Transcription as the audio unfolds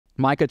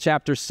Micah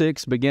chapter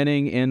 6,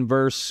 beginning in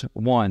verse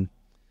 1.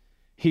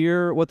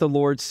 Hear what the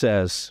Lord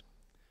says.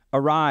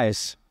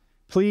 Arise,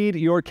 plead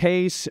your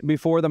case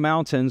before the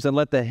mountains, and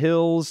let the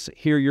hills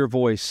hear your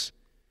voice.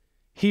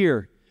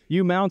 Hear,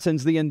 you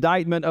mountains, the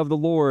indictment of the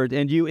Lord,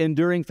 and you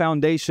enduring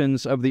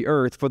foundations of the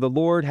earth, for the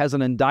Lord has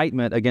an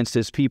indictment against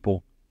his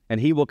people,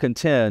 and he will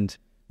contend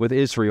with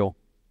Israel.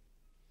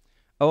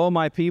 O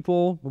my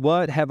people,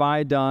 what have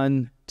I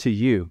done to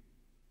you?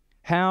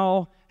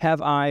 How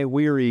have I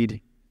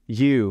wearied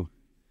you?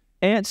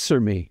 Answer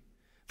me,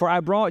 for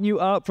I brought you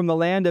up from the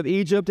land of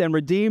Egypt and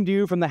redeemed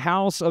you from the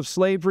house of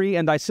slavery,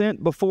 and I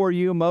sent before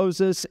you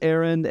Moses,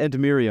 Aaron, and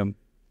Miriam.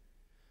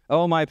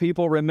 O my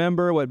people,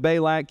 remember what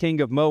Balak,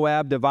 king of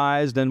Moab,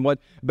 devised, and what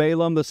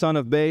Balaam, the son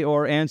of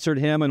Beor, answered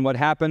him, and what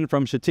happened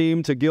from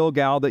Shittim to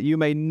Gilgal, that you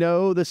may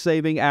know the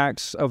saving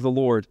acts of the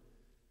Lord.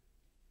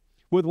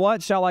 With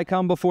what shall I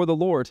come before the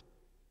Lord,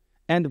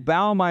 and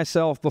bow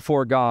myself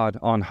before God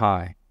on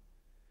high?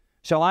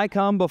 Shall I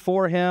come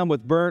before him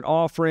with burnt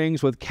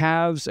offerings, with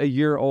calves a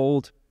year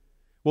old?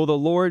 Will the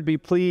Lord be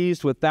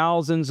pleased with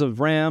thousands of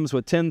rams,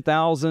 with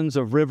 10,000s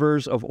of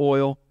rivers of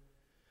oil?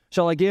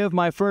 Shall I give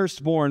my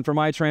firstborn for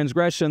my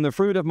transgression, the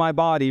fruit of my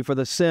body for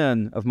the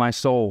sin of my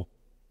soul?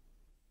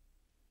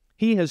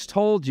 He has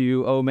told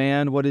you, O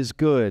man, what is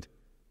good.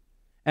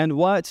 And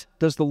what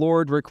does the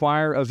Lord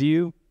require of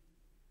you?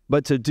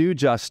 But to do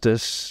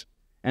justice,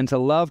 and to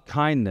love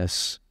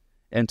kindness,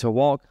 and to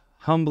walk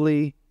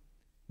humbly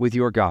with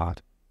your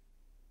God.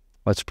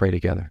 Let's pray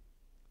together.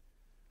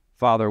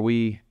 Father,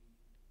 we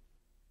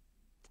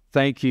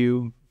thank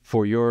you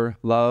for your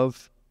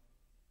love,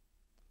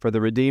 for the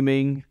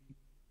redeeming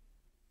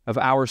of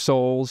our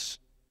souls,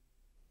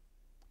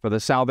 for the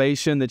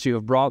salvation that you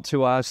have brought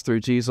to us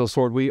through Jesus.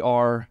 Lord, we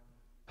are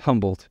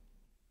humbled.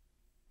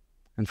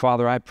 And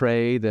Father, I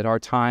pray that our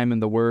time in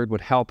the Word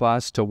would help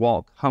us to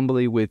walk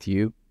humbly with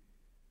you.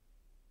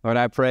 Lord,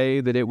 I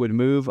pray that it would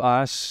move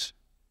us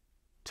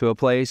to a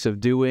place of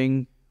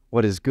doing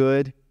what is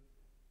good.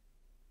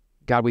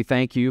 God, we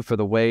thank you for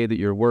the way that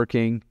you're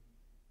working,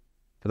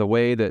 for the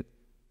way that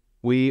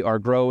we are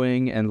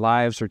growing and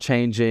lives are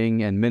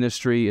changing and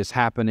ministry is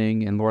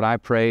happening. And Lord, I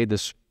pray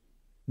this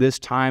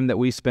time that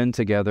we spend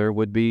together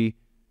would be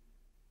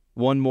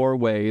one more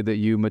way that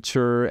you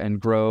mature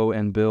and grow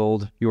and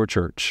build your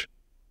church.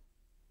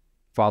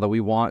 Father,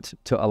 we want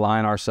to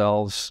align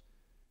ourselves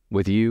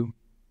with you.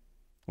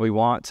 We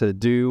want to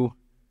do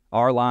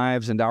our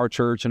lives and our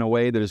church in a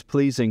way that is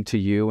pleasing to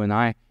you. And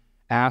I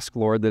ask,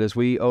 Lord, that as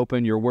we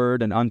open your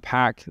word and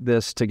unpack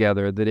this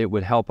together, that it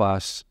would help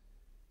us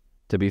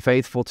to be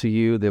faithful to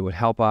you, that it would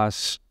help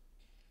us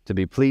to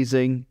be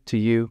pleasing to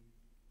you.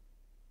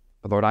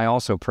 But Lord, I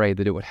also pray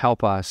that it would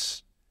help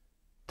us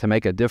to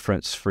make a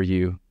difference for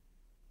you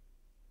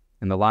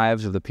in the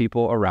lives of the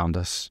people around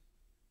us.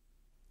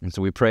 And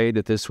so we pray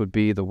that this would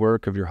be the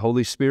work of your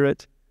Holy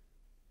Spirit.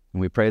 And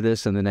we pray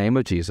this in the name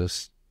of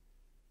Jesus.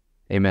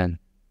 Amen.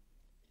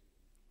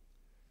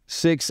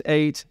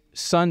 6-8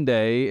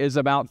 Sunday is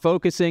about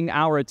focusing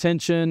our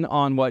attention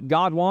on what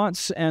God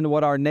wants and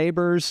what our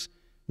neighbors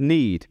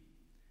need.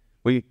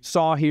 We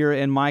saw here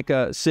in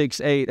Micah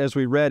 6:8 as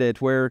we read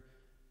it, where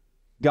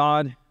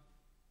God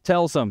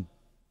tells them,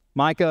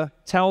 Micah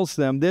tells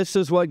them, this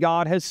is what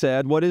God has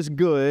said, what is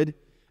good,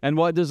 and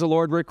what does the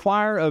Lord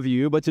require of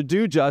you, but to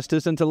do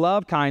justice and to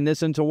love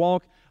kindness and to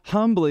walk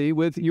humbly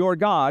with your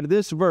God.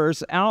 This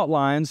verse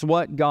outlines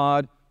what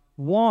God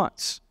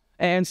wants.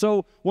 And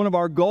so one of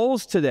our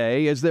goals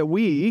today is that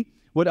we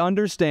would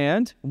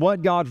understand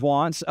what God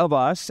wants of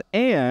us,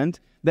 and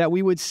that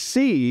we would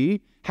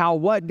see how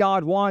what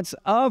God wants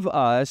of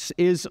us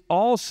is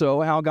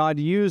also how God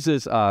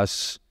uses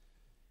us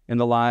in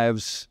the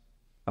lives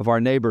of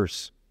our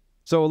neighbors.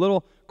 So a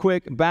little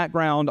quick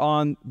background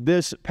on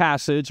this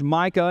passage.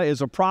 Micah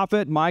is a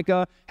prophet.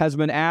 Micah has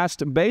been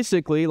asked,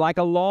 basically like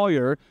a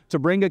lawyer, to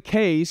bring a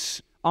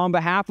case on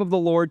behalf of the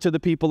Lord to the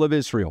people of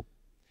Israel.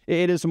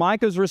 It is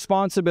Micah's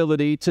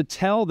responsibility to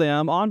tell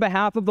them on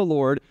behalf of the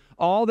Lord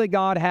all that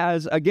God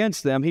has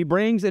against them. He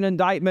brings an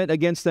indictment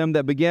against them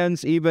that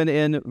begins even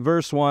in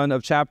verse 1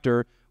 of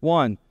chapter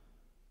 1.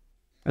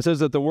 It says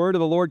that the word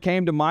of the Lord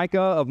came to Micah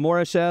of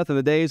Moresheth in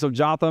the days of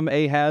Jotham,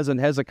 Ahaz, and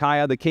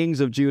Hezekiah, the kings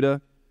of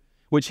Judah,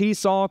 which he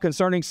saw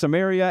concerning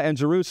Samaria and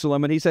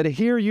Jerusalem. And he said,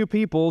 hear you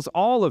peoples,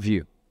 all of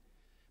you.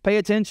 Pay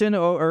attention,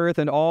 O earth,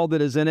 and all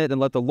that is in it, and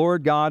let the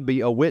Lord God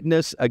be a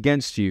witness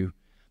against you,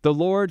 the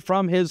Lord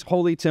from his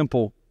holy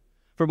temple.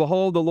 For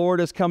behold, the Lord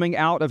is coming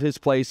out of his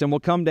place, and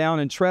will come down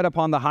and tread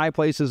upon the high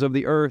places of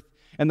the earth.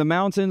 And the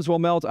mountains will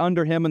melt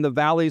under him, and the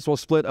valleys will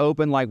split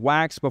open like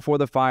wax before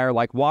the fire,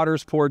 like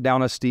waters poured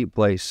down a steep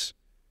place.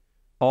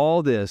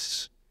 All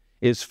this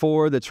is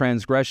for the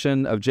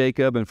transgression of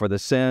Jacob and for the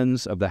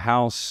sins of the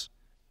house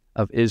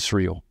of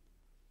Israel.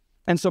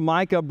 And so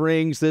Micah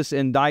brings this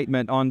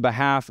indictment on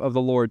behalf of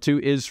the Lord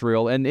to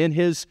Israel. And in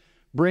his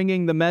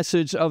bringing the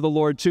message of the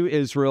Lord to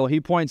Israel,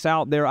 he points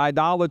out their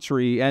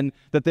idolatry and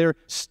that they're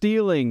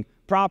stealing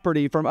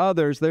property from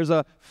others. There's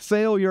a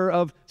failure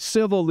of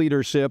civil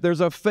leadership.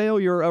 There's a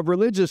failure of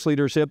religious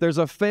leadership. There's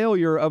a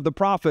failure of the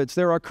prophets.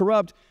 There are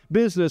corrupt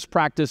business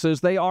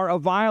practices. They are a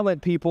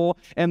violent people,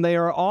 and they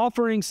are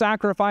offering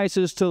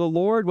sacrifices to the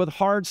Lord with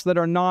hearts that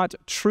are not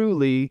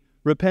truly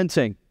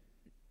repenting.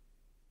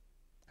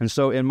 And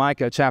so in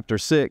Micah chapter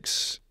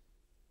 6,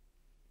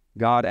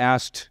 God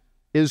asked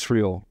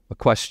Israel a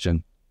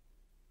question.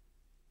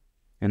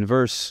 In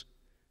verse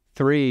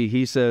 3,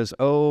 he says,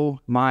 "O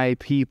my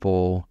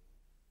people,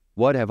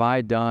 what have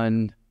I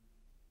done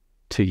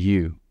to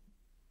you?"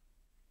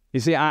 You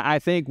see, I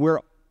think we're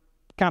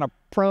kind of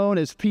prone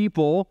as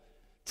people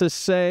to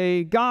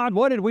say, "God,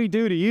 what did we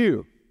do to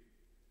you?"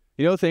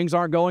 You know, things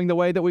aren't going the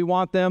way that we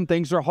want them.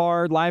 Things are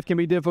hard. Life can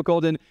be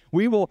difficult. And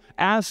we will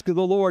ask the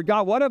Lord,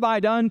 "God, what have I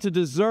done to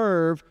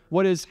deserve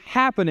what is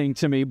happening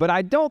to me?" But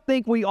I don't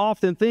think we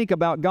often think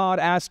about God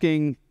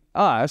asking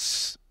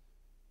us,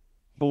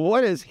 but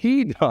what has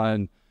he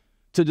done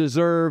to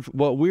deserve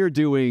what we're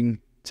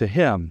doing to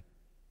him?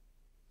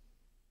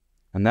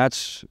 And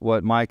that's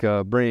what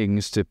Micah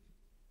brings to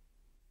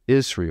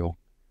Israel.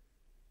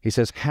 He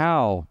says,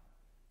 "How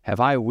have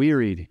I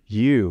wearied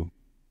you?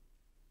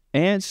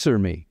 Answer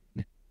me."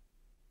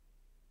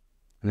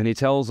 And then he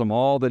tells them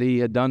all that he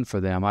had done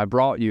for them. "I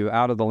brought you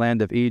out of the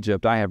land of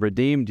Egypt. I have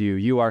redeemed you.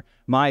 You are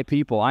my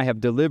people. I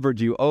have delivered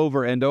you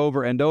over and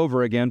over and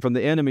over again from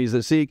the enemies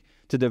that seek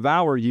to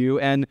devour you."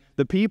 And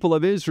the people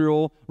of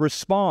Israel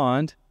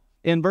respond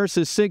in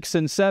verses 6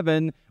 and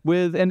 7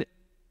 with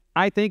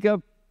I think,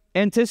 an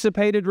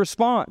anticipated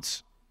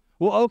response.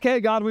 Well, okay,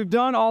 God, we've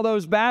done all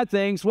those bad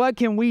things. What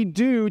can we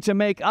do to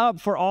make up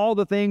for all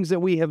the things that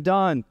we have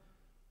done?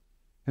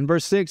 In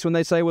verse 6, when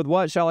they say, "With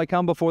what shall I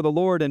come before the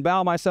Lord and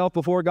bow myself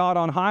before God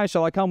on high?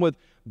 Shall I come with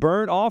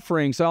burnt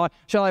offerings?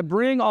 Shall I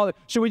bring all?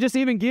 Should we just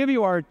even give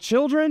you our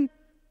children?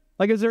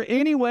 Like, is there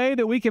any way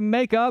that we can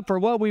make up for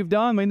what we've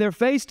done?" I mean, they're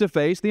face to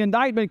face. The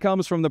indictment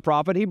comes from the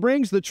prophet. He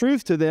brings the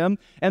truth to them,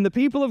 and the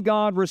people of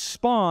God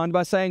respond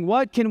by saying,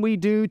 "What can we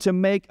do to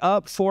make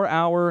up for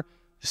our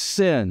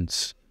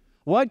sins?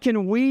 What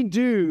can we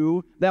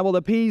do that will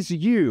appease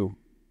you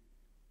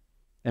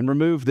and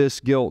remove this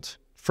guilt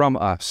from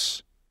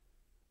us?"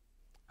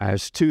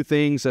 There's two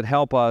things that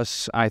help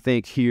us, I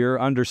think, here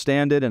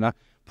understand it and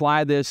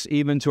apply this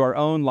even to our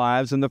own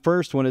lives. And the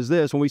first one is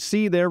this: when we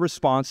see their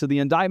response to the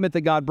indictment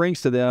that God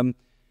brings to them,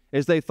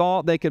 is they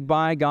thought they could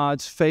buy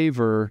God's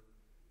favor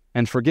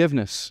and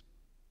forgiveness.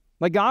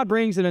 Like, God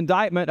brings an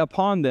indictment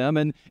upon them,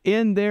 and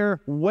in their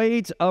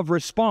weight of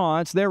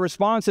response, their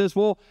response is,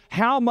 "Well,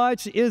 how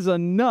much is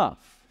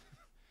enough?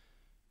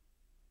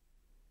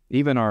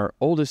 Even our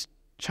oldest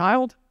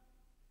child?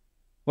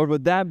 Lord,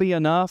 would that be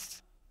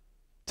enough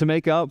to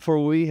make up for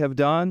what we have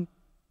done?"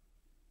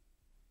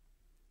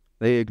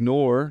 They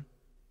ignore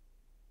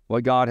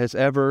what God has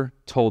ever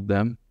told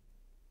them.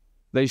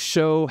 They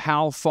show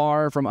how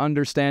far from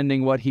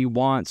understanding what he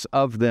wants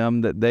of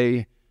them that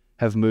they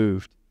have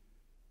moved.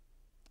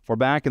 For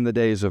back in the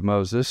days of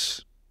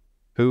Moses,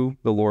 who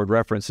the Lord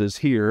references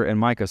here in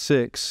Micah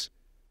 6,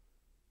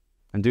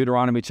 in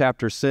Deuteronomy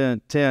chapter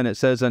 10, it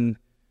says, "In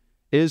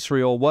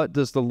Israel, what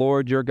does the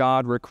Lord your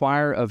God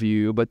require of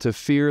you but to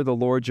fear the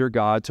Lord your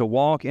God, to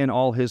walk in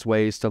all his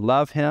ways, to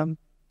love him,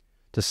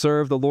 to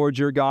serve the Lord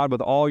your God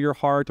with all your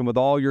heart and with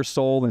all your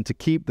soul, and to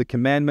keep the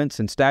commandments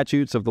and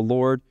statutes of the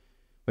Lord,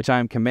 which I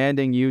am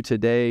commanding you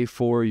today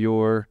for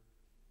your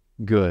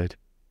good."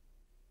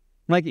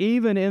 Like,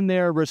 even in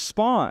their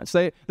response,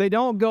 they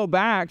don't go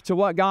back to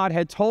what God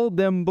had told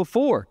them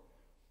before.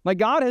 Like,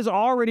 God has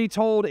already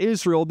told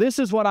Israel, "This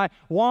is what I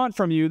want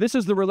from you. This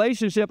is the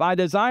relationship I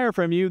desire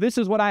from you. This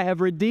is what I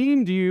have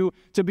redeemed you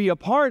to be a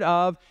part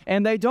of."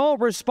 And they don't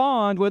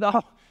respond with,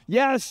 "Oh,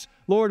 yes,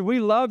 Lord, we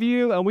love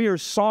you and we are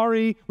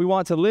sorry. We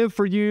want to live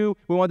for you.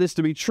 We want this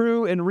to be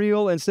true and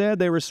real." Instead,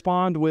 they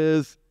respond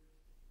with,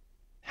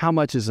 "How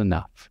much is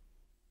enough?"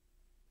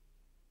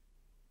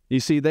 You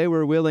see, they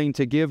were willing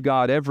to give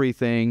God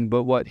everything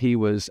but what he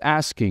was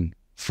asking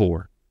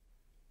for.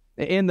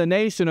 In the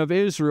nation of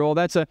Israel,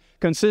 that's a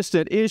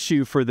consistent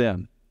issue for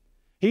them.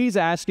 He's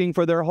asking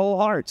for their whole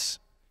hearts.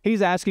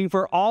 He's asking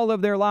for all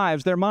of their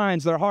lives, their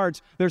minds, their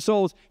hearts, their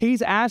souls.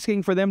 He's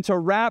asking for them to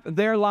wrap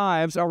their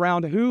lives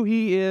around who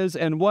he is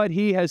and what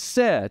he has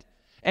said.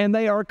 And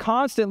they are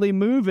constantly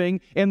moving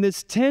in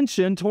this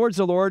tension towards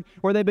the Lord,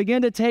 where they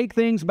begin to take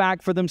things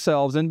back for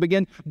themselves and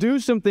begin do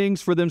some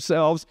things for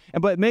themselves,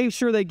 but make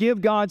sure they give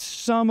God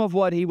some of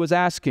what he was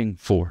asking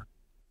for.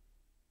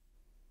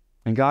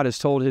 And God has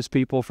told his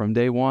people from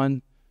day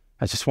one,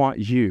 "I just want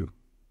you.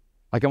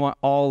 Like, I want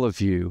all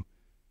of you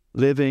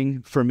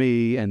living for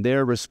me." And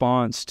their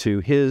response to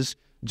his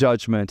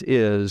judgment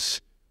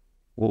is,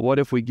 "Well, what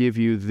if we give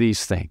you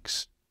these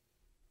things?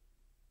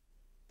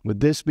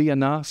 Would this be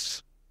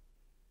enough?"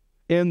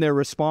 In their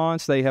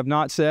response, they have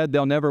not said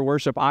they'll never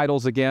worship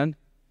idols again.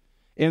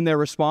 In their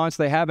response,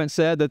 they haven't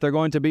said that they're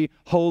going to be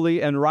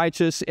holy and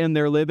righteous in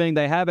their living.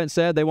 They haven't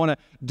said they want to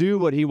do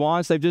what he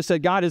wants. They've just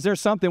said, "God, is there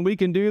something we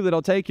can do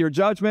that'll take your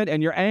judgment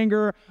and your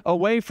anger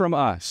away from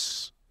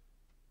us?"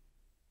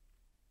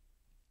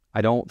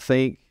 I don't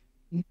think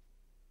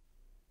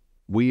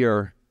we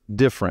are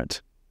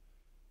different.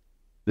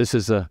 This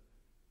is a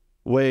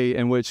way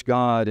in which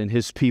God and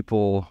his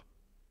people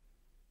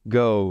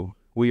go.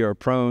 We are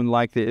prone,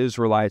 like the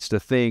Israelites, to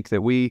think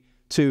that we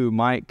too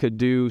could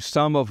do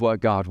some of what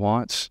God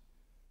wants.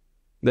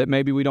 That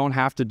maybe we don't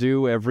have to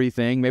do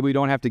everything. Maybe we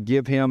don't have to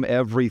give him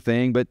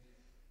everything, but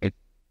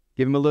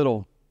give him a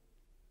little.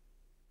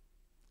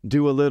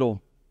 Do a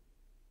little.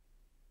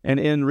 And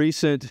in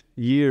recent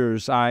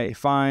years, I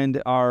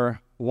find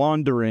our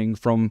wandering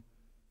from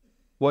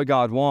what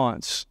God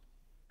wants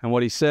and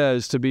what he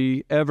says to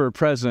be ever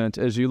present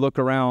as you look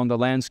around the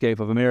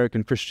landscape of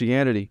American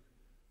Christianity.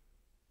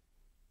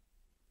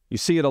 You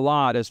see it a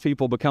lot as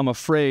people become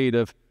afraid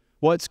of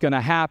what's going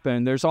to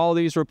happen. There's all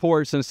these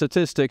reports and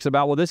statistics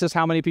about, well, this is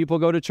how many people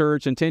go to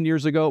church, and 10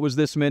 years ago it was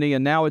this many,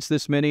 and now it's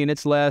this many, and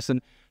it's less,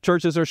 and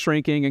churches are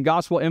shrinking, and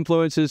gospel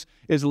influence is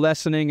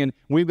lessening, and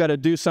we've got to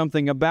do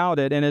something about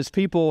it. And as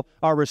people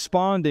are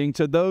responding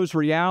to those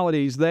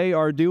realities, they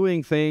are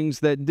doing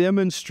things that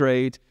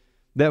demonstrate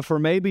that for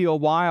maybe a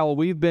while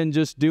we've been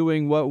just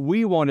doing what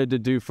we wanted to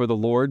do for the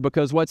Lord,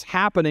 because what's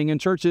happening in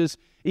churches,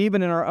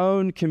 even in our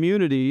own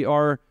community,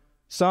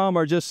 some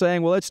are just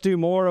saying, well, let's do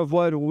more of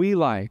what we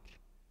like.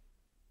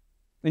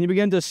 And you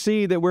begin to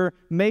see that we're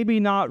maybe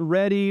not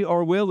ready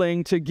or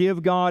willing to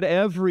give God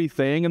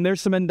everything. And there's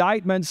some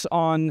indictments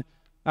on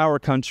our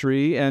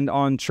country and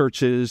on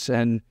churches.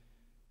 And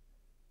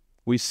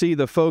we see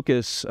the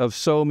focus of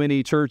so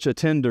many church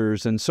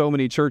attenders and so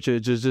many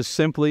churches is just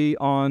simply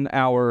on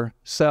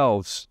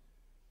ourselves,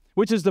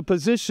 which is the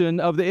position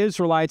of the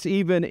Israelites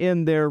even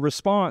in their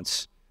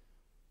response.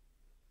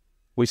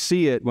 We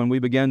see it when we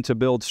begin to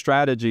build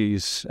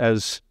strategies.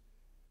 As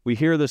we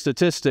hear the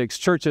statistics,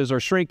 churches are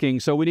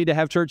shrinking, so we need to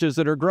have churches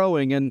that are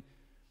growing. And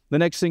the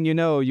next thing you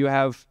know, you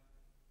have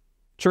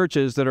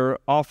churches that are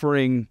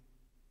offering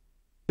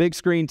big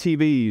screen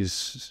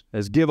TVs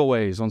as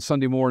giveaways on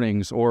Sunday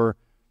mornings, or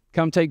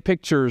come take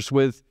pictures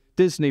with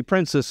Disney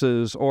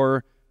princesses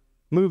or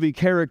movie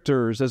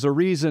characters as a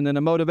reason and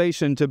a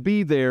motivation to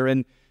be there.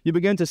 And you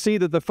begin to see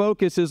that the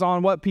focus is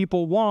on what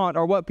people want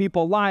or what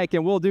people like,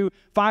 and we'll do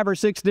 5 or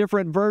 6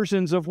 different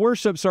versions of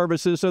worship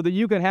services so that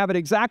you can have it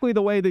exactly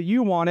the way that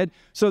you want it,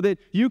 so that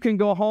you can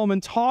go home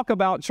and talk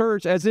about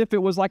church as if it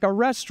was like a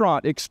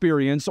restaurant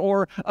experience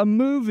or a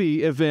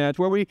movie event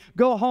where we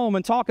go home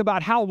and talk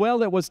about how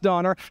well it was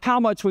done or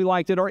how much we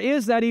liked it, or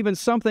is that even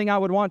something I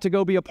would want to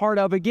go be a part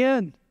of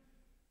again?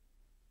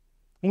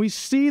 We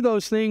see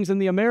those things in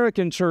the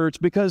American church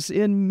because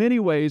in many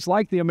ways,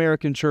 like the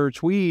American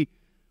church, we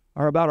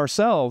are about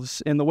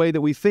ourselves in the way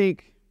that we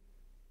think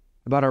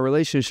about our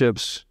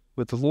relationships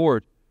with the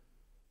Lord.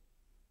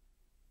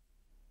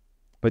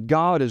 But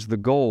God is the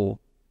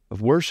goal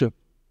of worship,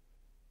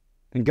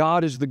 and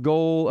God is the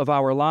goal of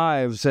our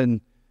lives,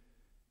 and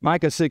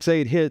Micah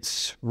 6:8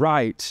 hits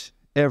right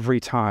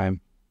every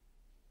time.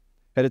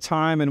 At a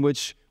time in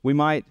which we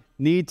might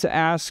need to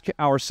ask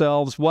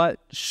ourselves, what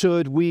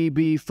should we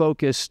be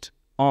focused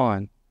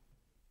on?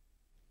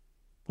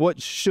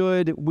 What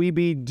should we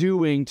be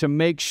doing to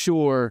make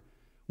sure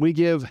we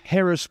give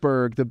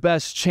Harrisburg the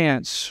best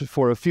chance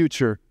for a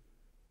future?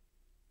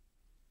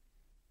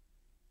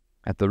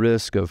 At the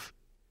risk of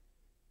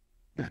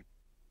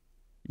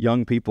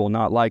young people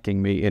not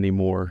liking me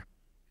anymore,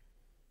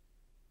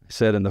 I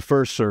said in the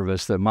first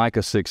service that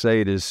Micah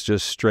 6:8 is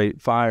just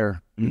straight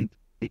fire.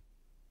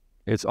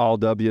 It's all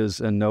W's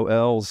and no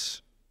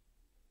L's.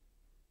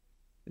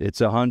 It's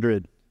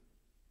 100,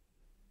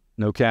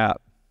 no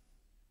cap.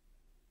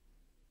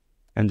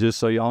 And just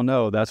so y'all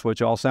know, that's what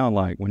y'all sound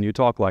like when you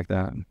talk like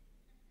that. And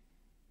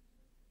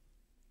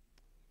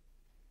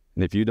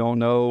if you don't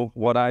know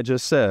what I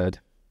just said,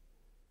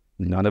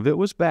 none of it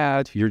was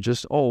bad. You're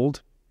just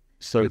old.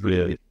 So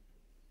good.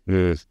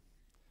 Yes.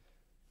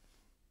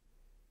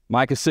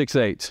 Micah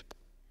 6:8.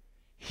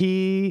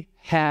 He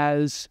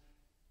has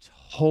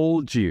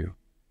told you.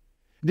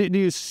 Do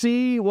you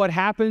see what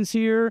happens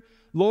here?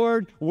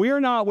 Lord, we're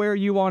not where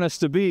you want us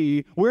to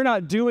be. We're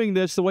not doing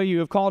this the way you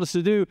have called us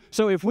to do.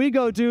 So if we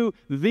go do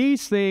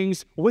these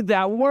things, would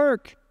that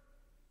work?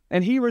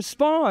 And he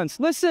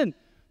responds, listen,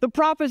 the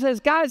prophet says,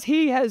 guys,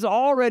 he has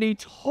already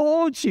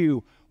told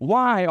you.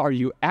 Why are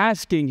you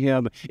asking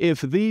him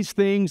if these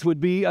things would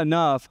be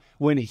enough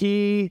when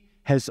he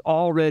has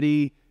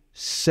already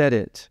said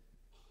it?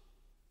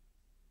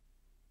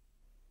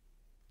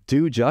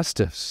 Do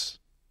justice.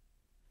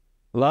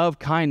 Love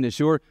kindness.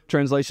 Your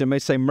translation may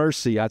say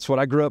mercy. That's what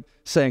I grew up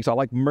saying. So I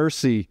like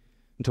mercy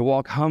and to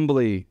walk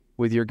humbly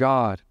with your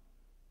God.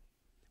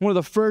 One of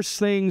the first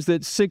things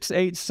that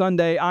 6-8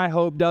 Sunday, I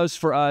hope, does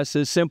for us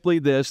is simply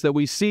this, that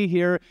we see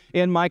here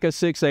in Micah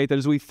 6:8, that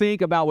as we think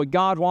about what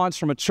God wants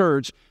from a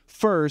church,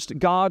 first,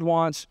 God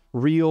wants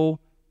real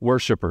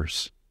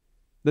worshipers.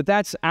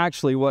 That's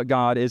actually what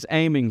God is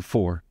aiming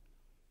for.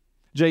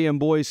 J.M.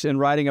 Boyce, in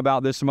writing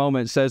about this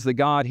moment, says that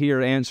God here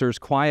answers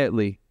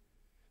quietly,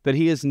 that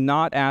he is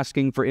not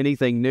asking for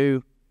anything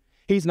new.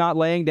 He's not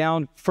laying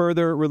down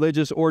further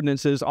religious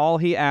ordinances. All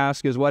he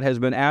asks is what has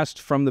been asked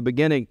from the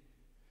beginning,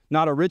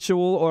 not a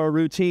ritual or a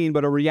routine,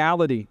 but a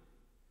reality,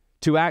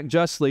 to act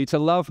justly, to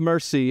love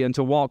mercy, and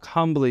to walk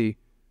humbly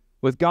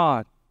with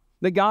God.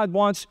 That God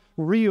wants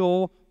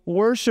real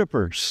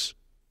worshipers.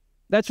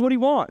 That's what he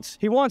wants.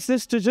 He wants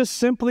this to just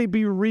simply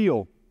be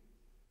real,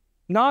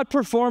 not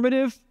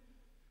performative,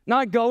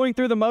 not going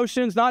through the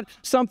motions, not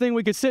something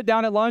we could sit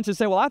down at lunch and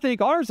say, well, I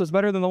think ours is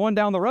better than the one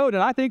down the road,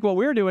 and I think what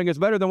we're doing is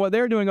better than what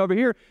they're doing over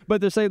here.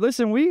 But to say,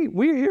 listen,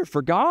 we're here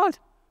for God.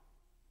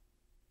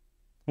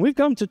 We've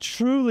come to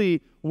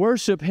truly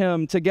worship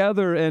him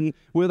together and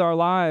with our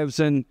lives.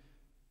 And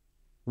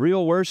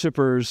real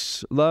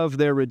worshipers love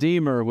their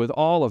Redeemer with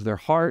all of their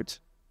heart.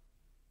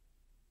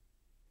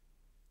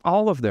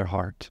 All of their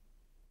heart.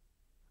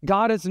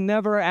 God has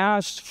never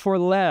asked for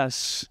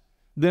less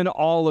than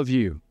all of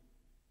you.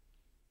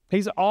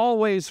 He's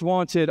always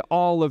wanted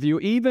all of you.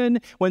 Even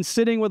when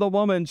sitting with a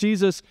woman,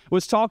 Jesus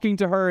was talking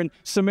to her in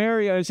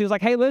Samaria, and she was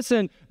like, hey,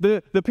 listen,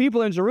 the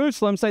people in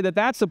Jerusalem say that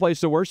that's the place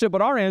to worship,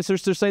 but our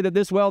ancestors say that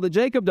this well that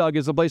Jacob dug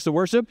is the place to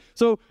worship.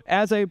 So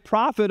as a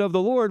prophet of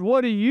the Lord,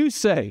 what do you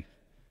say?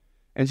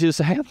 And she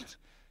said, hey,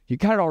 you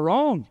got it all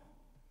wrong.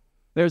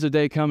 There's a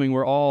day coming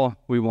where all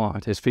we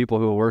want is people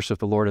who will worship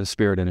the Lord in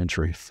spirit and in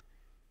truth.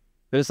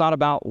 That it's not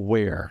about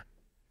where,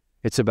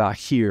 it's about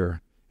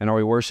here. And are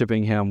we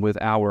worshiping him with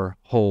our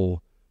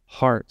whole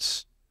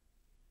hearts?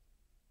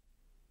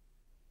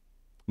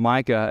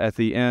 Micah, at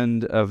the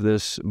end of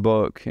this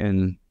book,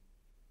 in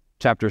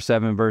chapter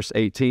 7, verse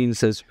 18,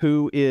 says,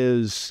 who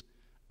is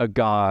a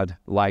God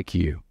like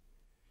you,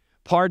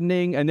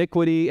 pardoning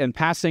iniquity and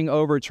passing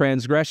over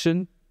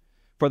transgression?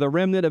 For the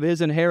remnant of his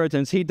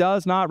inheritance, he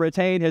does not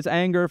retain his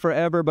anger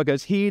forever,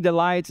 because he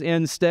delights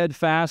in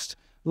steadfast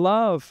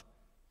love.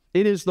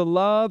 It is the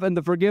love and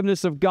the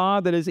forgiveness of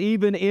God that is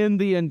even in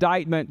the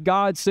indictment.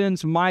 God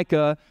sends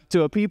Micah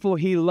to a people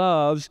he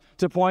loves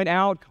to point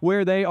out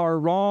where they are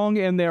wrong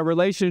in their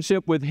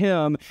relationship with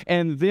him,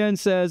 and then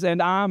says,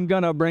 and I'm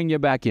going to bring you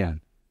back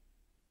in.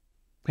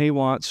 He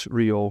wants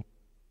real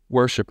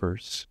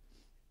worshipers.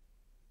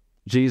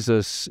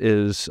 Jesus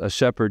is a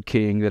shepherd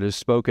king that is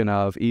spoken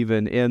of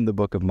even in the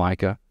book of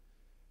Micah.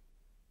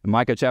 In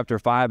Micah chapter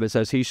 5, it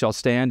says, he shall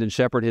stand and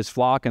shepherd his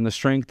flock in the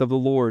strength of the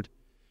Lord,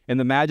 in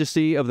the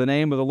majesty of the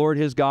name of the Lord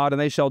his God, and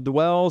they shall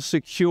dwell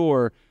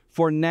secure,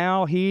 for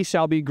now he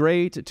shall be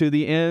great to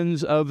the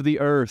ends of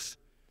the earth.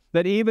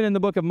 That even in the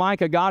book of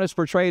Micah, God is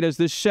portrayed as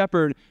this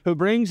shepherd who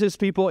brings his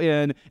people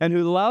in and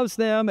who loves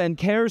them and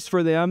cares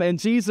for them, and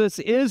Jesus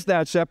is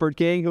that shepherd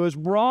king who has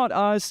brought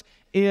us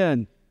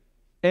in,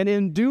 and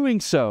in doing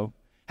so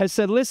has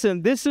said,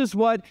 listen, this is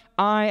what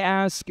I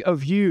ask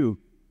of you,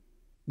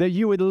 that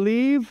you would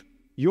leave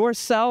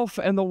yourself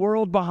and the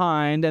world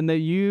behind, and that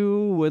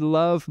you would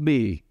love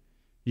me,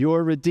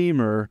 your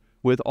Redeemer,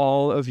 with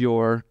all of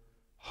your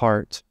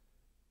heart.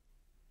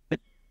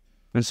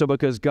 And so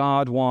because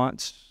God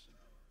wants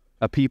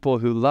a people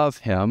who love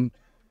him,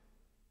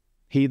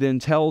 he then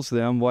tells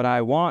them, what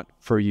I want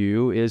for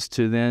you is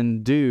to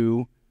then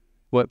do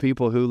what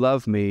people who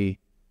love me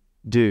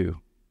do.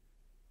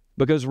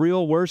 Because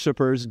real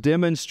worshipers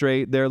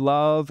demonstrate their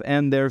love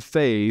and their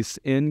faith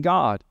in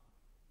God.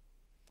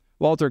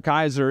 Walter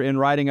Kaiser, in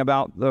writing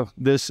about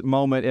this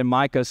moment in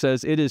Micah,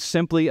 says, it is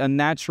simply a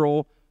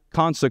natural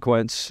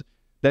consequence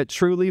that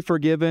truly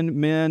forgiven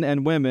men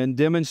and women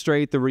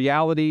demonstrate the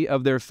reality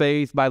of their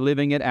faith by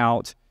living it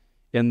out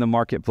in the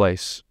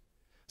marketplace.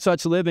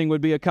 Such living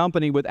would be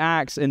accompanied with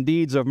acts and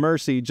deeds of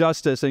mercy,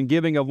 justice, and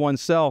giving of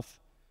oneself.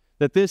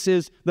 That this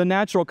is the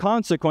natural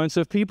consequence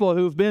of people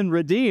who've been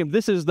redeemed.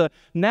 This is the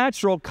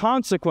natural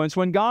consequence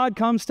when God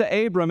comes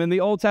to Abram in the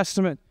Old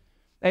Testament.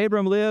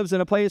 Abram lives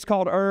in a place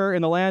called Ur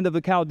in the land of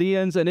the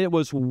Chaldeans, and it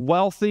was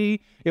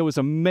wealthy. It was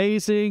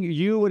amazing.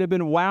 You would have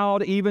been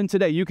wowed even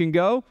today. You can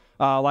go,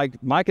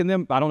 like Mike and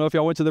them, I don't know if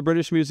y'all went to the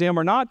British Museum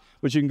or not,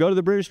 but you can go to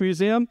the British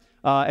Museum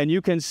and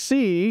you can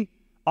see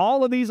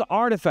all of these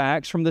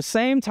artifacts from the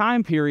same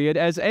time period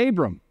as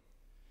Abram,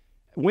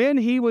 when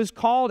he was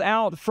called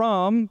out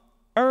from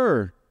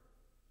Ur.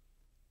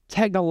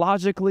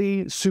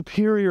 Technologically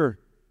superior,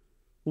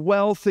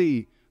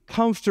 wealthy,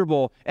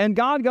 comfortable. And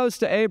God goes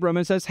to Abram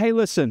and says, hey,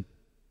 listen,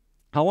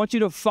 I want you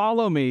to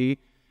follow me,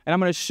 and I'm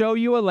going to show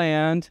you a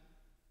land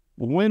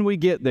when we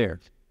get there.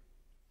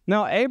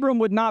 Now, Abram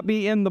would not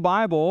be in the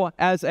Bible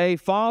as a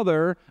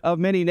father of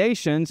many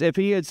nations if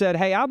he had said,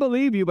 hey, I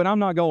believe you, but I'm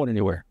not going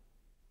anywhere.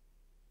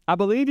 I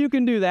believe you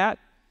can do that,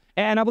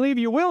 and I believe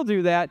you will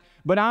do that,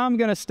 but I'm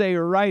going to stay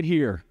right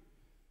here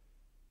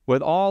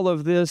with all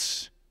of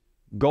this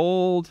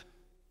gold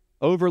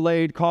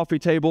overlaid coffee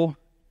table,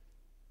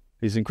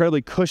 these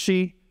incredibly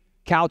cushy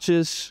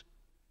couches,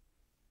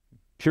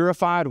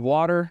 purified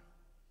water,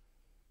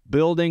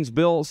 buildings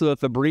built so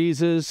that the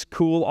breezes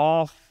cool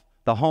off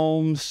the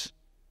homes.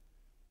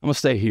 I'm going to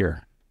stay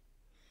here.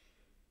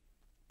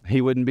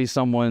 He wouldn't be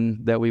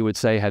someone that we would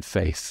say had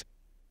faith,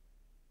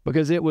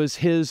 because it was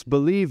his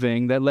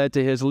believing that led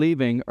to his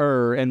leaving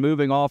Ur and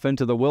moving off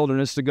into the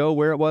wilderness to go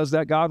where it was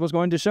that God was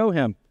going to show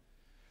him.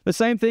 The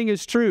same thing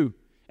is true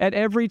at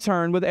every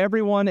turn with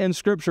everyone in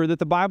Scripture that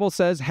the Bible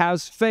says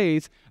has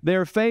faith,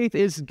 their faith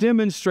is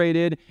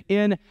demonstrated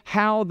in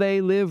how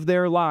they live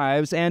their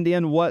lives and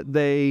in what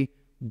they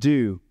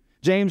do.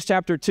 James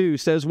chapter 2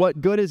 says, "What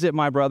good is it,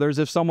 my brothers,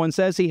 if someone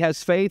says he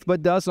has faith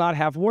but does not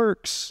have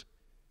works?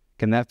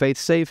 Can that faith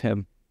save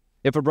him?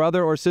 If a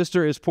brother or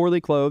sister is poorly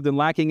clothed and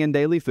lacking in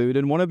daily food,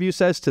 and one of you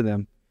says to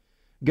them,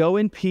 'Go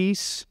in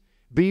peace,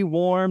 be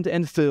warmed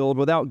and filled,'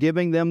 without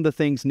giving them the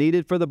things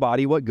needed for the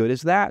body, what good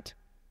is that?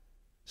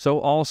 So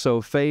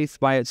also faith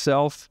by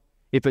itself,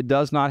 if it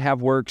does not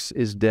have works,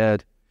 is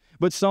dead.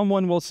 But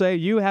someone will say,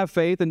 'You have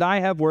faith and I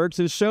have works,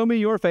 and show me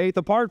your faith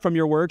apart from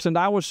your works, and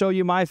I will show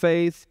you my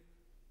faith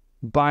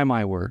by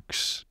my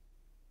works.'"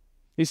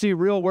 You see,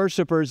 real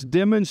worshipers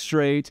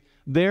demonstrate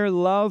their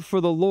love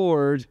for the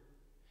Lord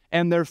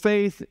and their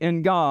faith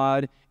in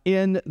God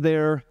in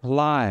their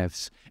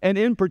lives, and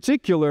in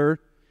particular,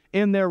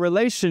 in their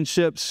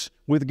relationships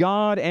with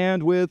God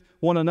and with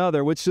one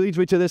another, which leads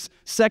me to this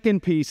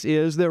second piece,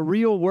 is that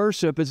real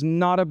worship is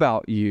not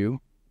about you.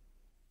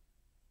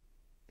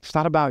 It's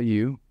not about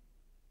you.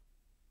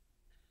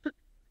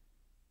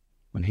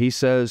 When he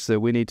says that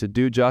we need to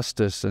do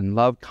justice and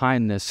love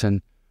kindness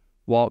and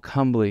walk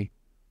humbly,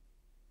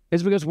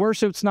 it's because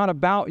worship's not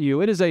about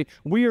you. It is a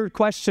weird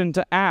question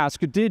to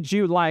ask. Did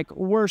you like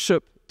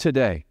worship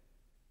today?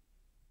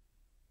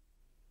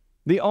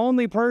 The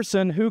only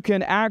person who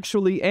can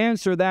actually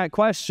answer that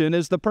question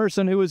is the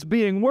person who is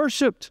being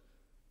worshiped.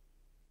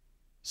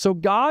 So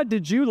God,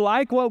 did you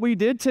like what we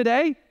did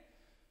today?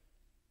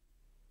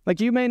 Like,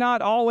 you may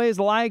not always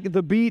like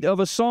the beat of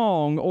a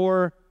song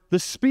or the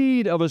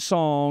speed of a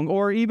song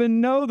or even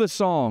know the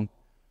song.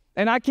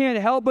 And I can't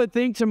help but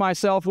think to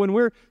myself when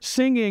we're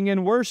singing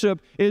in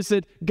worship is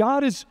that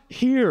God is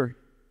here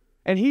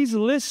and he's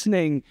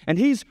listening and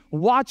he's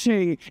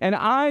watching, and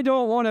I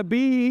don't want to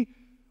be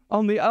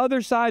on the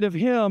other side of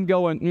him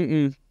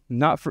going,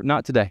 not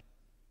today.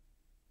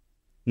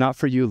 Not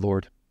for you,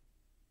 Lord.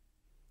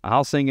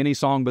 I'll sing any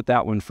song but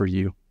that one for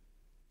you.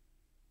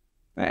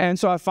 And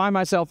so I find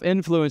myself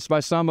influenced by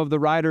some of the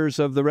writers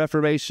of the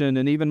Reformation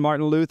and even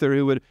Martin Luther,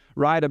 who would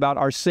write about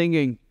our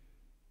singing,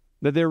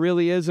 that there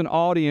really is an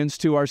audience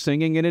to our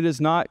singing, and it is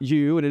not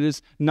you, and it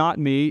is not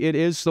me, it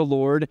is the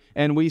Lord,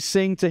 and we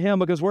sing to him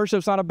because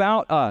worship's not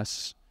about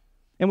us.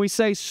 And we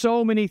say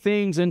so many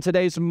things in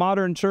today's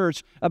modern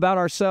church about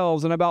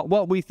ourselves and about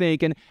what we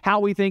think and how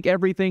we think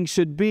everything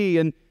should be.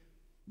 And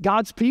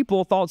God's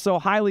people thought so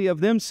highly of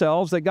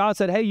themselves that God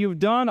said, "Hey, you've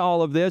done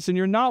all of this and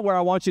you're not where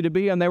I want you to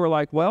be." And they were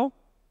like, "Well,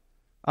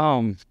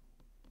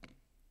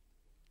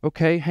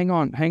 okay, hang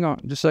on,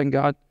 just a second,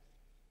 God.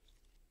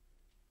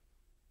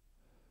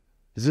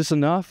 Is this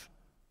enough?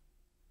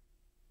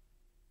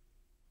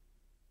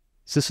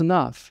 Is this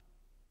enough?"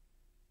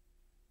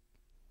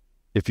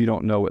 If you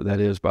don't know what that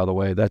is, by the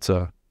way, that's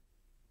a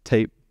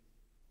tape.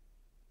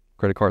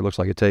 Credit card looks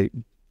like a tape.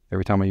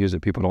 Every time I use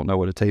it, people don't know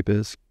what a tape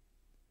is.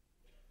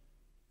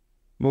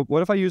 Well,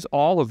 what if I use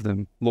all of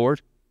them,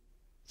 Lord?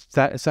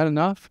 Is that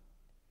enough?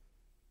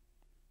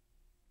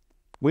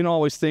 We don't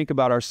always think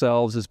about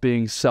ourselves as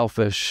being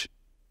selfish,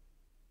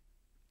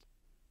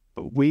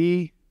 but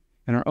we,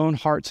 in our own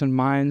hearts and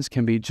minds,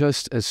 can be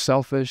just as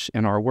selfish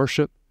in our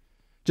worship,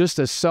 just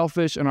as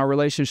selfish in our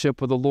relationship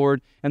with the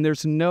Lord. And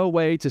there's no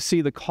way to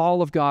see the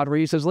call of God where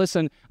he says,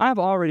 "Listen, I've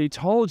already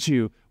told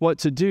you what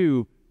to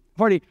do.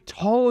 I've already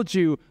told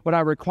you what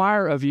I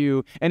require of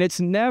you." And it's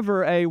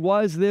never a,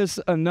 "Was this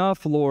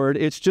enough, Lord?"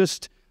 It's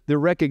just the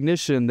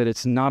recognition that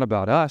it's not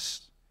about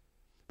us.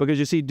 Because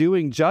you see,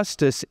 doing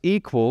justice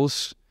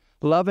equals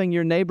loving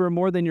your neighbor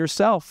more than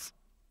yourself.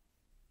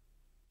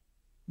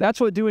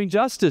 That's what doing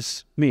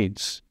justice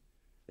means.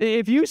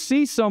 If you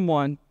see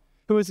someone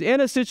who is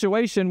in a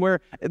situation where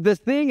the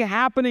thing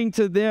happening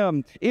to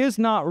them is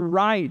not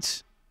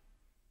right,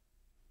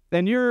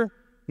 then you're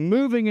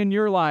moving in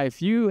your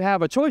life. You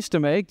have a choice to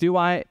make. Do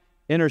I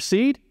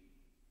intercede?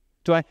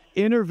 Do I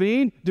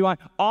intervene? Do I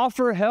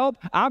offer help?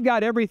 I've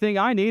got everything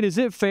I need. Is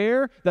it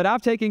fair that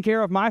I've taken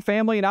care of my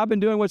family and I've been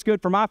doing what's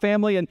good for my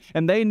family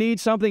and they need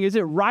something? Is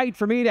it right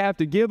for me to have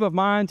to give of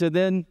mine to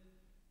then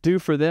do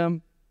for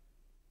them?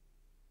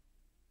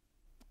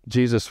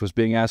 Jesus was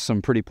being asked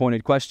some pretty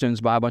pointed questions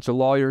by a bunch of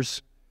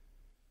lawyers.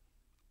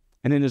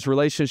 And in his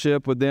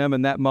relationship with them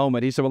in that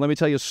moment, he said, "Well, let me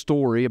tell you a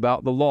story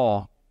about the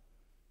law."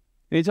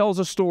 And he tells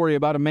a story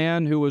about a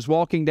man who was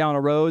walking down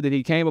a road that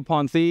he came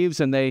upon thieves,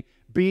 and they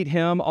beat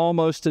him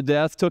almost to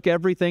death, took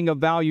everything of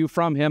value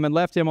from him, and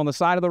left him on the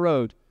side of the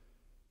road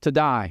to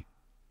die.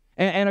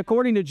 And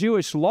according to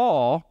Jewish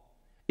law,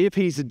 if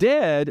he's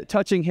dead,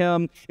 touching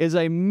him is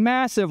a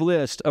massive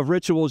list of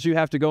rituals you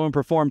have to go and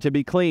perform to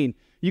be clean.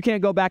 You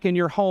can't go back in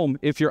your home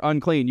if you're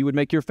unclean. You would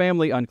make your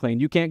family unclean.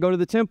 You can't go to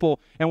the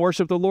temple and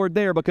worship the Lord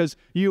there because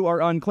you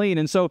are unclean.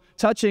 And so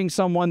touching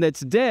someone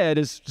that's dead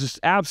is just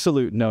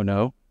absolute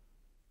no-no.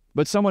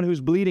 But someone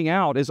who's bleeding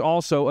out is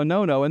also a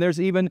no-no. And there's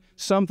even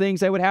some things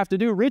they would have to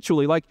do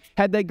ritually. Like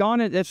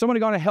if someone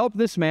had gone to help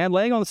this man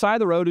laying on the side of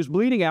the road who's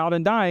bleeding out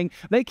and dying,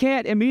 they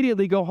can't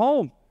immediately go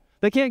home.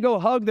 They can't go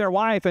hug their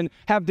wife and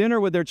have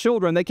dinner with their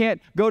children. They can't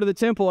go to the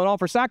temple and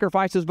offer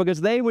sacrifices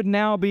because they would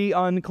now be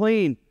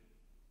unclean.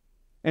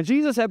 And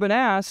Jesus had been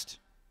asked,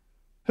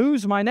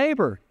 who's my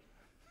neighbor?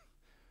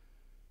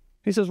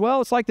 He says, well,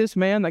 it's like this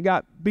man that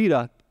got beat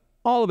up,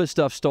 all of his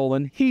stuff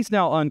stolen. He's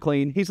now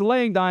unclean. He's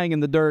laying dying in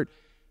the dirt.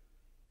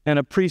 And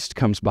a priest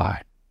comes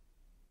by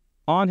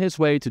on his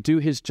way to do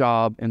his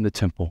job in the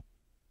temple.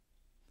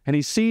 And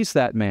he sees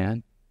that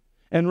man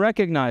and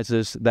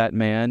recognizes that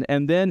man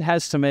and then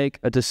has to make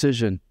a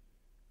decision.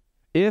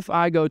 If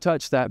I go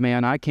touch that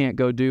man, I can't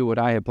go do what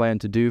I had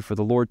planned to do for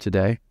the Lord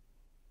today.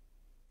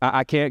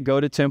 I can't go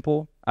to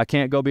temple. I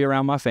can't go be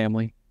around my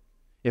family.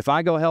 If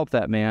I go help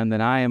that man,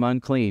 then I am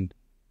unclean.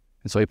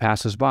 And so he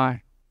passes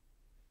by.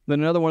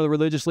 Then another one of the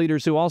religious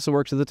leaders who also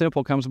works at the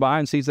temple comes by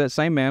and sees that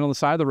same man on the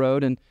side of the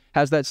road and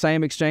has that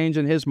same exchange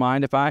in his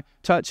mind. If I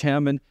touch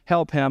him and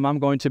help him, I'm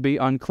going to be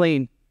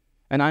unclean.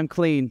 And I'm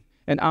clean.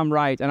 And I'm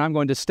right, and I'm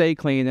going to stay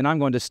clean, and I'm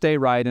going to stay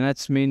right, and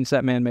that means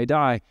that man may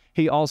die.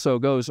 He also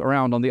goes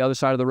around on the other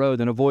side of the road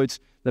and avoids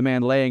the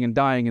man laying and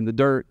dying in the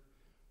dirt.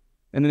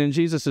 And then in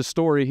Jesus'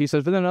 story, he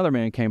says, but then another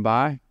man came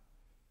by.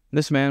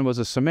 This man was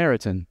a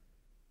Samaritan.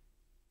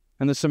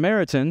 And the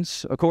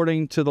Samaritans,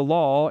 according to the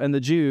law and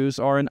the Jews,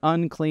 are an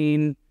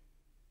unclean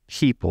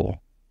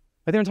people.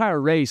 Like their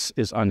entire race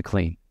is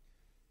unclean.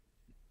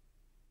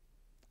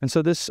 And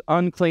so this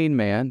unclean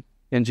man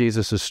in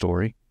Jesus'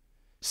 story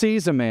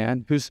sees a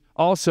man who's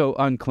also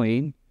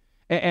unclean,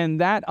 and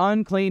that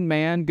unclean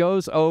man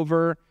goes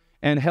over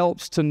and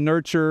helps to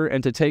nurture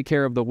and to take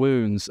care of the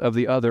wounds of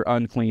the other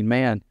unclean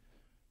man.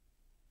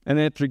 And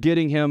then after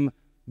getting him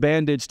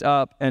bandaged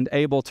up and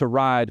able to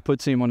ride,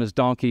 puts him on his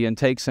donkey and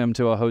takes him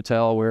to a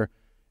hotel where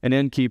an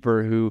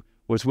innkeeper who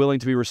was willing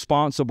to be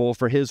responsible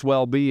for his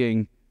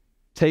well-being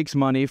takes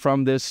money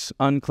from this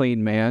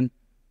unclean man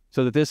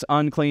so that this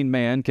unclean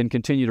man can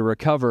continue to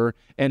recover.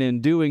 And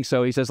in doing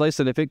so, he says,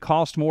 listen, if it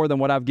costs more than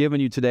what I've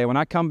given you today, when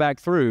I come back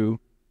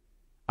through,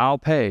 I'll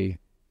pay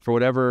for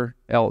whatever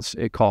else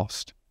it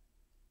cost.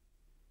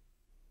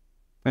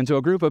 And to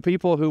a group of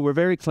people who were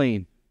very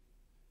clean,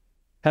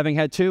 having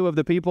had two of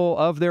the people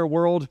of their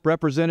world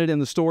represented in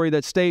the story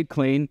that stayed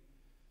clean,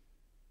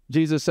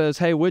 Jesus says,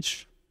 hey,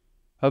 which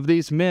of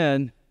these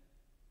men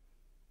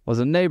was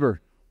a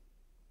neighbor?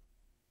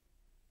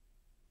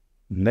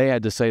 And they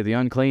had to say the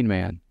unclean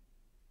man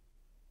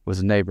was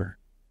a neighbor.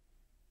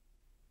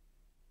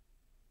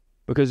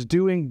 Because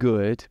doing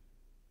good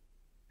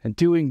and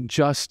doing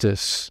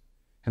justice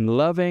and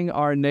loving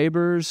our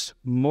neighbors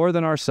more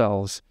than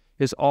ourselves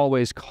is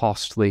always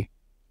costly.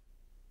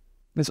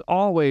 It's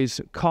always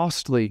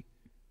costly.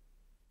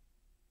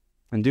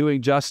 And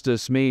doing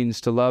justice means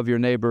to love your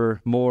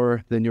neighbor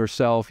more than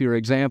yourself. Your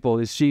example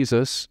is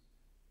Jesus,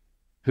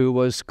 who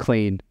was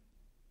clean,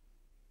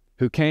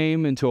 who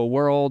came into a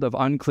world of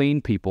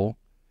unclean people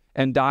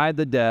and died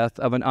the death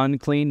of an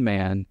unclean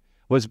man,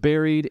 was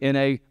buried in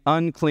an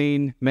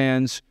unclean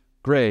man's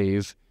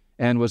grave,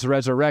 and was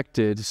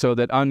resurrected so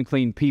that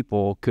unclean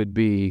people could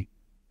be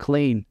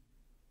clean.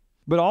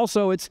 But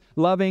also its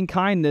loving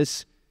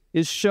kindness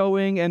is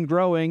showing and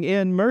growing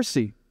in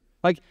mercy.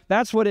 Like,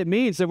 that's what it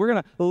means. That we're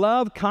going to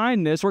love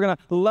kindness, we're going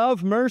to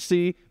love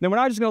mercy, then we're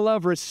not just going to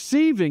love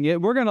receiving it,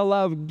 we're going to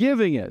love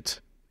giving it.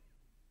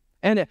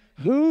 And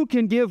who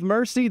can give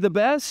mercy the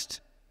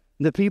best?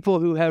 The people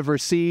who have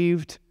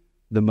received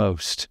the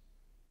most.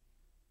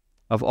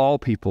 Of all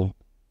people,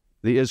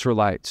 the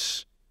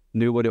Israelites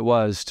knew what it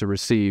was to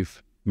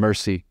receive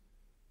mercy.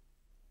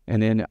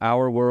 And in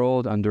our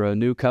world, under a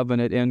new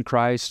covenant in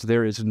Christ,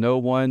 there is no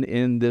one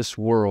in this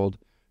world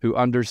who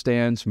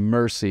understands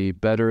mercy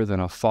better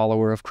than a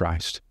follower of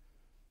Christ,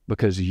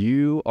 because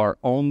you are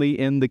only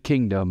in the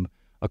kingdom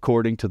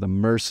according to the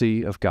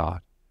mercy of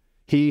God.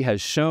 He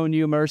has shown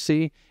you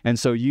mercy, and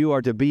so you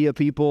are to be a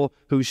people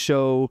who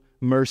show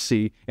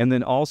mercy. And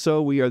then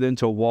also we are then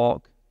to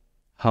walk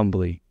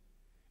humbly.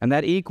 And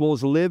that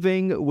equals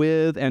living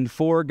with and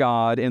for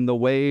God in the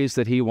ways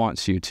that He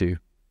wants you to.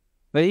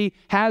 That He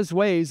has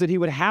ways that He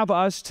would have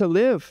us to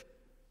live.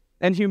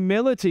 And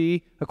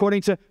humility,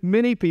 according to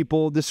many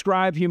people,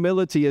 describe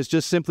humility as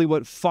just simply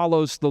what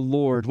follows the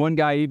Lord. One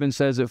guy even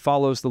says it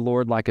follows the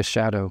Lord like a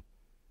shadow.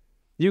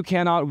 You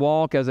cannot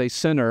walk as a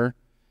sinner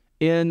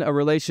in a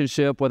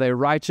relationship with a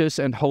righteous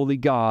and holy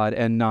God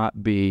and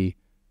not be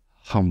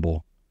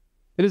humble.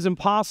 It is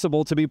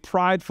impossible to be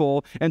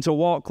prideful and to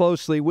walk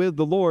closely with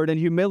the Lord, and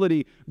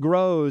humility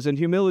grows, and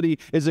humility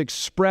is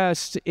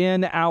expressed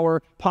in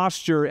our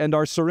posture and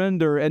our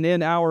surrender and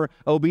in our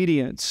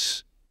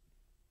obedience.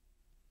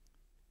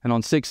 And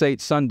on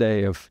 6/8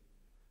 Sunday, of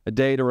a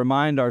day to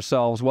remind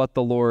ourselves what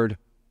the Lord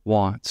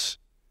wants,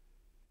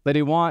 that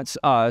He wants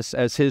us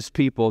as His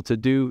people to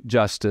do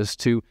justice,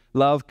 to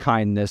love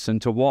kindness,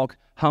 and to walk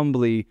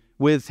humbly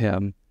with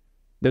Him.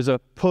 There's a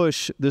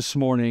push this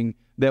morning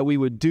that we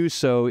would do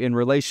so in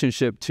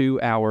relationship to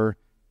our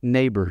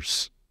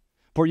neighbors.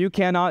 For you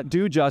cannot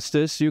do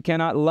justice, you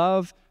cannot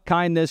love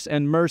kindness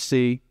and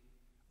mercy,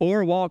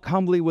 or walk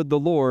humbly with the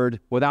Lord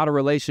without a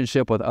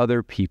relationship with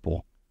other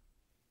people.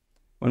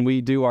 When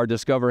we do our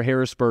Discover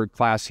Harrisburg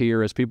class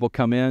here, as people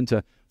come in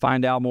to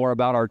find out more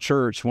about our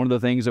church, one of the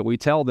things that we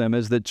tell them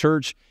is that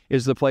church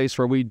is the place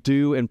where we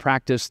do and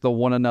practice the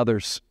one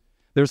another's.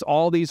 There's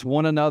all these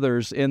one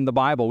another's in the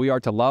Bible. We are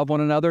to love one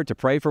another, to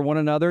pray for one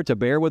another, to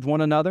bear with one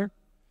another,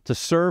 to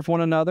serve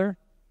one another.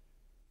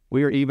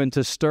 We are even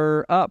to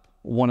stir up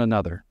one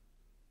another.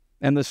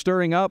 And the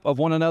stirring up of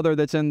one another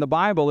that's in the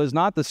Bible is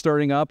not the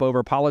stirring up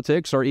over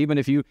politics, or even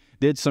if you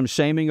did some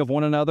shaming of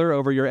one another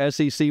over your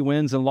SEC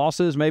wins and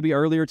losses maybe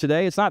earlier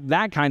today. It's not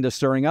that kind of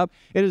stirring up.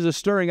 It is a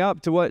stirring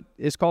up to what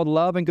is called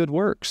love and good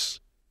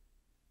works.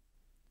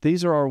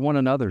 These are our one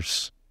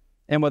another's.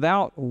 And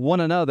without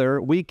one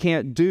another, we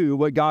can't do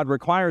what God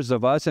requires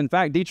of us. In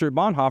fact, Dietrich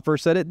Bonhoeffer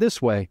said it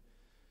this way,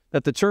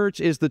 that the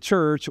church is the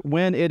church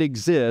when it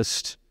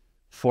exists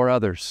for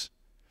others.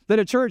 That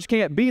a church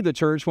can't be the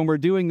church when we're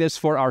doing this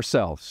for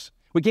ourselves.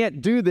 We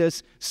can't do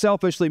this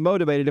selfishly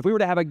motivated. If we were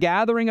to have a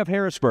gathering of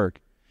Harrisburg,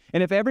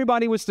 and if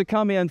everybody was to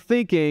come in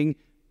thinking,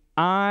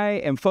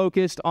 I am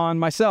focused on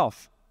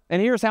myself,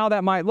 and here's how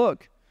that might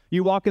look.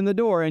 You walk in the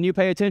door and you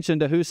pay attention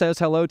to who says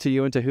hello to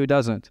you and to who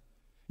doesn't.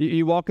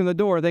 You walk in the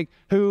door and think,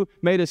 who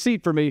made a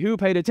seat for me? Who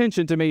paid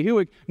attention to me? Who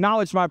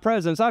acknowledged my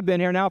presence? I've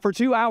been here now for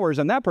 2 hours,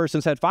 and that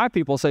person's had 5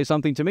 people say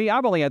something to me.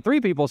 I've only had 3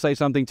 people say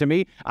something to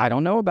me. I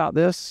don't know about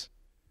this.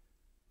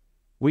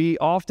 We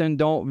often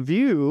don't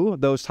view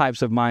those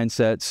types of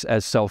mindsets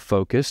as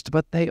self-focused,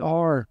 but they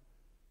are.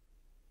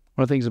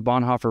 One of the things that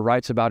Bonhoeffer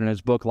writes about in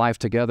his book, Life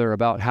Together,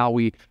 about how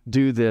we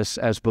do this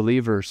as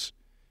believers,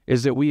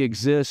 is that we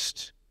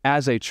exist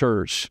as a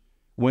church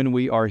when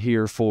we are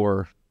here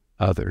for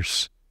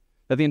others.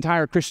 That the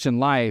entire Christian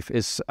life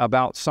is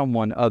about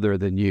someone other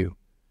than you.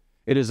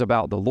 It is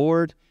about the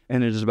Lord,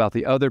 and it is about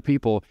the other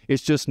people.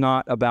 It's just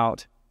not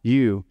about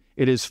you.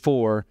 It is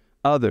for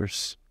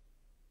others.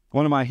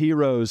 One of my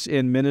heroes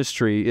in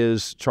ministry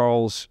is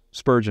Charles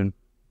Spurgeon.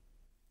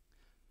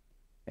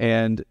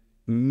 And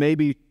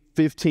maybe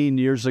 15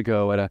 years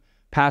ago at a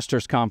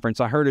pastor's conference,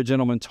 I heard a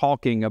gentleman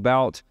talking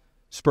about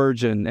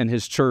Spurgeon and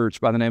his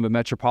church by the name of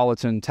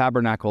Metropolitan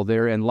Tabernacle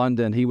there in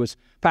London. He was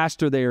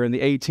pastor there in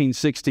the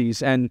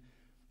 1860s. And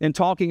in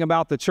talking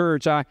about the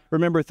church, I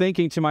remember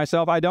thinking to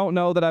myself, I don't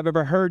know that I've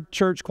ever heard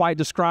church quite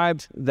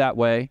described that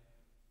way.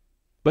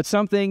 But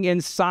something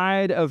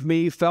inside of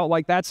me felt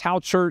like that's how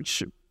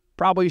church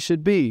probably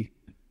should be.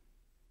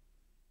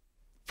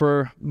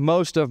 For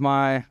most of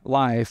my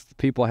life,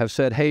 people have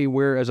said, hey,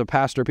 as a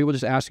pastor, people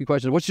just ask you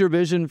questions. What's your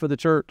vision for the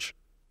church?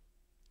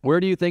 Where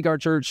do you think our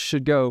church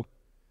should go?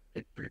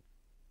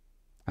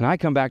 And I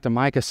come back to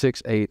Micah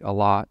 6:8 a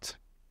lot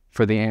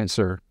for the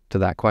answer to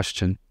that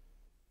question.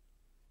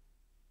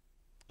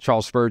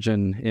 Charles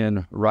Spurgeon,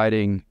 in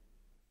writing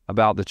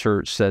about the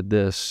church, said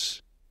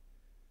this: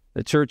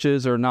 the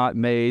churches are not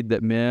made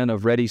that men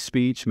of ready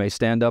speech may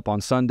stand up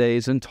on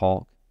Sundays and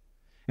talk,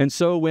 and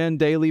so win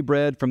daily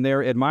bread from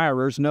their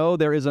admirers. No,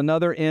 there is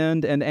another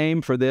end and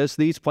aim for this.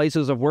 These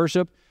places of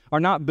worship are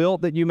not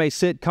built that you may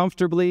sit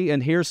comfortably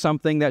and hear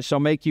something that shall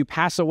make you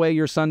pass away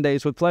your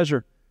Sundays with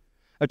pleasure.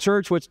 A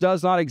church which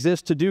does not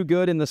exist to do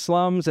good in the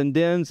slums and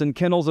dens and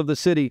kennels of the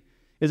city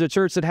is a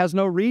church that has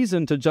no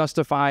reason to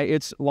justify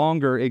its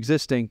longer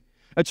existing.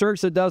 A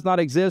church that does not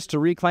exist to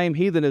reclaim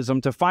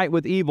heathenism, to fight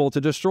with evil, to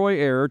destroy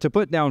error, to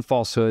put down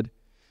falsehood.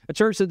 A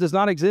church that does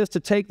not exist to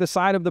take the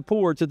side of the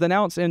poor, to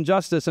denounce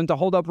injustice, and to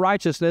hold up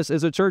righteousness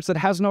is a church that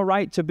has no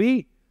right to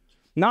be.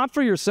 Not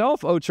for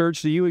yourself, O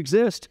church, do you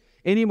exist,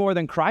 any more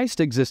than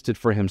Christ existed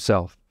for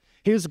himself.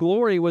 His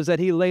glory was that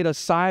he laid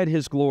aside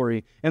his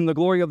glory, and the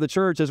glory of the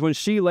church is when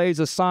she lays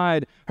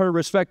aside her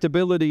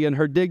respectability and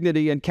her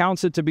dignity and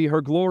counts it to be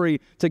her glory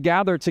to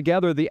gather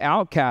together the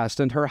outcast,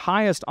 and her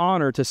highest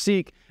honor to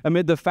seek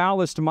amid the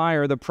foulest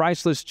mire the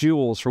priceless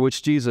jewels for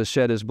which Jesus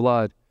shed his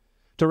blood,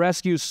 to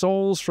rescue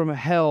souls from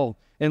hell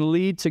and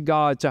lead to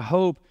God, to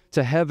hope,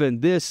 to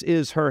heaven. This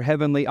is her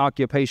heavenly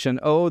occupation.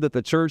 Oh, that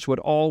the church would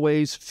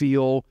always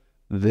feel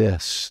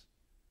this.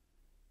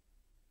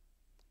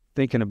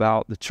 Thinking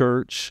about the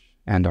church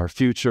and our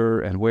future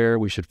and where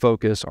we should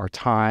focus our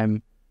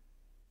time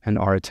and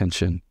our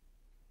attention.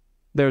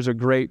 There's a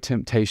great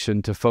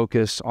temptation to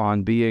focus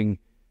on being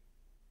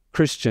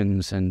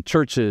Christians and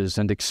churches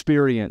and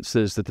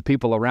experiences that the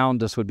people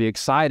around us would be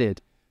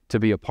excited to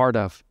be a part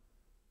of.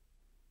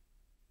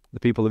 The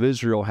people of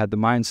Israel had the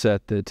mindset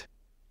that,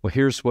 well,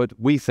 here's what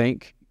we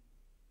think,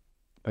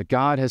 but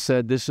God has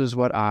said, this is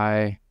what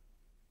I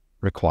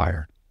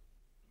require.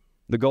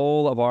 The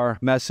goal of our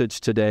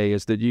message today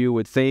is that you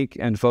would think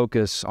and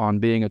focus on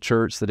being a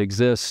church that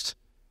exists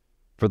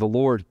for the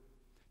Lord.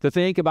 To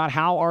think about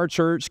how our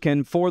church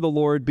can, for the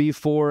Lord, be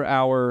for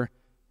our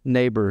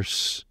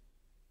neighbors.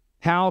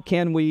 How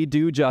can we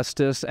do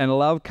justice and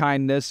love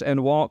kindness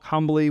and walk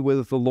humbly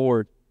with the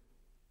Lord?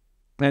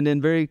 And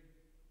in very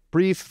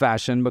brief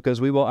fashion, because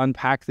we will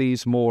unpack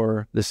these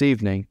more this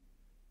evening,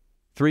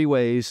 3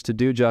 ways to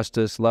do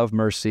justice, love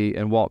mercy,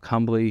 and walk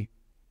humbly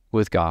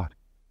with God.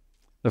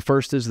 The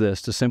first is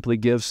this: to simply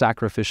give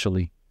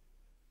sacrificially.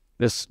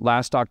 This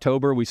last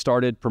October, we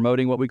started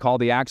promoting what we call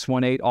the Acts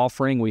 1:8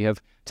 offering. We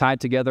have tied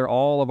together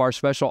all of our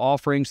special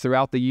offerings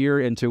throughout the year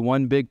into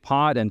one big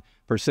pot, and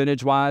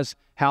percentage-wise,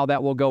 how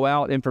that will go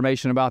out.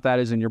 Information about that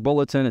is in your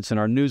bulletin. It's in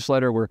our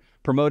newsletter. We're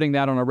promoting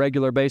that on a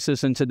regular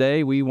basis, and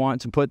today we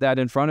want to put that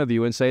in front of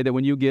you and say that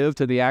when you give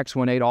to the Acts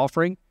 1:8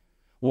 offering,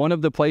 one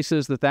of the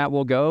places that that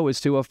will go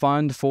is to a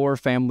fund for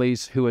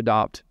families who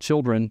adopt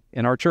children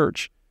in our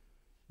church.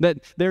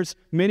 That there's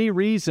many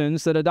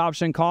reasons that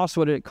adoption costs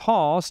what it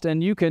costs,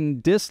 and you can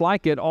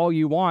dislike it all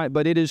you want,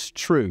 but it is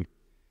true.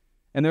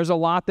 And there's a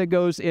lot that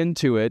goes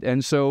into it.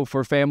 And so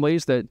for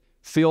families that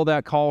feel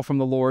that call from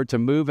the Lord to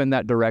move in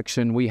that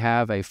direction, we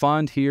have a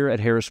fund here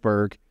at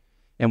Harrisburg.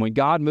 And when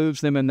God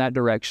moves them in that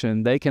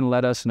direction, they can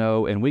let us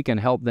know, and we can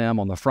help them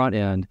on the front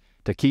end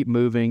to keep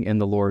moving in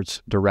the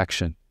Lord's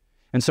direction.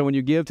 And so when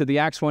you give to the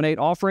Acts 1:8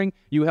 offering,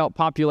 you help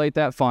populate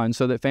that fund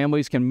so that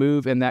families can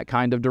move in that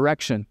kind of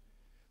direction.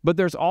 But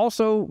there's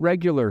also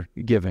regular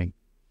giving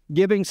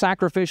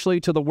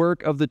sacrificially to the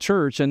work of the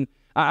church. And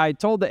I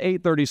told the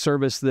 8:30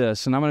 service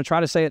this, and I'm going to try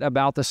to say it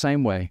about the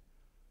same way.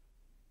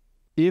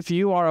 If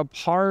you are a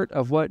part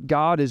of what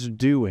God is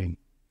doing,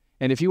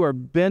 and if you are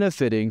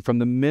benefiting from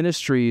the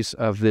ministries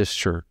of this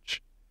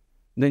church,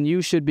 then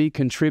you should be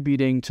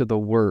contributing to the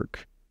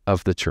work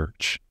of the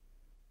church.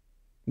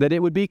 That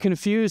it would be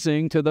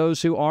confusing to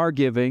those who are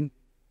giving,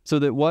 so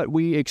that what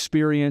we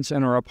experience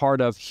and are a part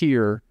of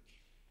here,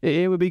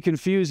 it would be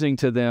confusing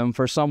to them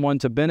for someone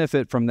to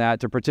benefit from that,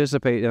 to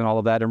participate in all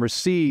of that and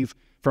receive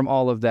from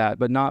all of that,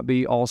 but not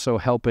be also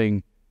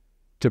helping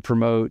to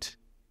promote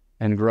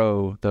and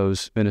grow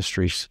those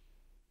ministries.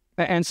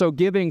 And so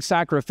giving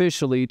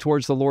sacrificially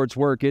towards the Lord's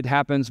work, it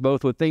happens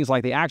both with things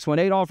like the Acts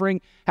 1:8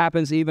 offering,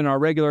 happens even our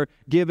regular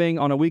giving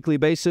on a weekly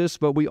basis,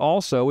 but we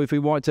also, if we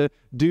want to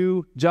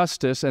do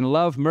justice and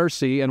love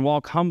mercy and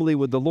walk humbly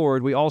with the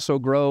Lord, we also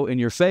grow in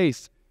your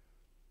faith.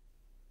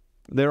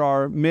 There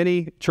are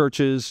many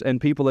churches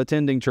and people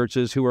attending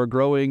churches who are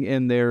growing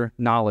in their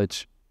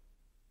knowledge,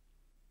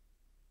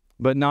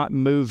 but not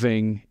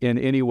moving in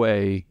any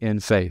way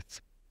in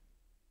faith.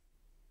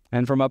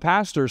 And from a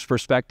pastor's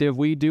perspective,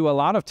 we do a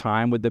lot of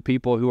time with the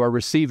people who are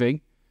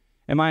receiving.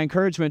 And my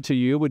encouragement to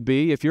you would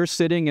be, if you're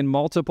sitting in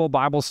multiple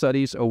Bible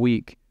studies a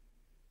week,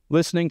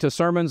 listening to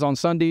sermons on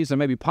Sundays and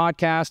maybe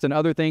podcasts and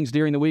other things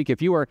during the week,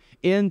 if you are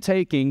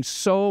intaking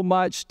so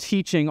much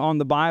teaching on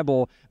the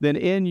Bible, then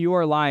in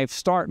your life,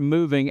 start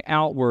moving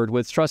outward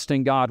with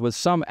trusting God with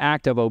some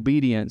act of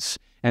obedience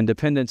and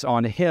dependence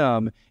on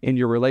Him in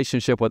your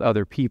relationship with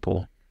other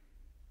people.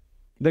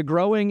 The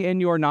growing in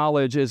your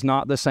knowledge is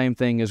not the same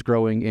thing as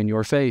growing in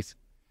your faith.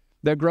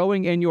 The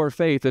growing in your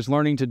faith is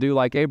learning to do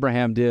like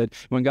Abraham did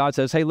when God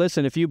says, hey,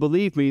 listen, if you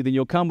believe me, then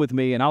you'll come with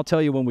me and I'll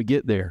tell you when we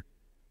get there.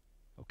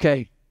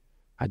 Okay,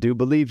 I do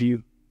believe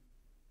you.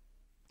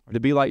 Or to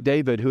be like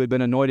David, who had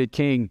been anointed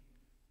king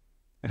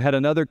and had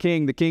another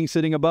king, the king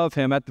sitting above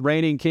him, at the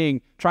reigning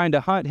king, trying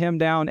to hunt him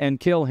down and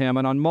kill him.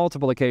 And on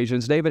multiple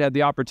occasions, David had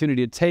the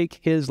opportunity to take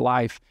his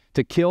life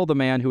to kill the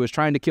man who was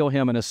trying to kill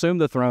him and assume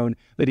the throne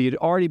that he had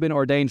already been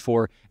ordained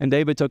for. And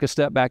David took a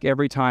step back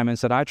every time and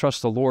said, I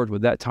trust the Lord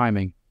with that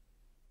timing.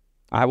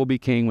 I will be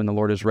king when the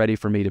Lord is ready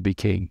for me to be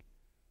king.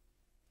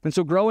 And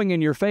so growing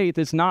in your faith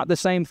is not the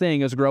same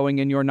thing as growing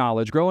in your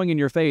knowledge. Growing in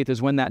your faith is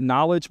when that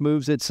knowledge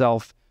moves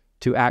itself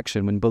to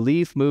action, when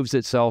belief moves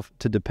itself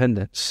to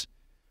dependence.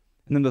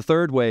 And then the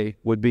third way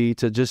would be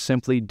to just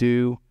simply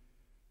do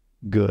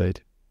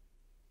good.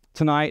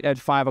 Tonight at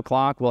 5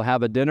 o'clock, we'll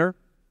have a dinner.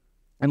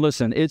 And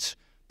listen, it's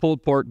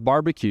pulled pork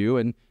barbecue,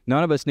 and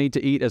none of us need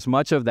to eat as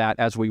much of that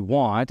as we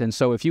want. And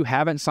so if you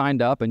haven't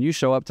signed up and you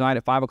show up tonight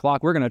at 5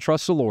 o'clock, we're going to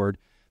trust the Lord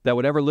that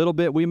whatever little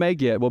bit we may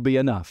get will be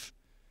enough.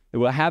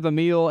 We'll have a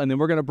meal, and then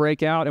we're going to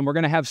break out, and we're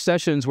going to have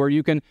sessions where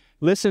you can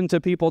listen to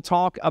people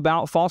talk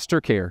about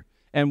foster care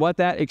and what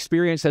that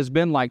experience has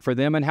been like for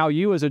them, and how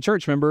you as a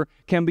church member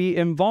can be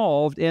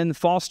involved in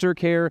foster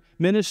care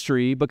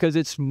ministry, because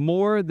it's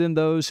more than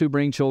those who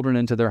bring children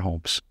into their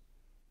homes.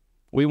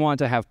 We want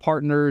to have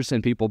partners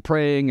and people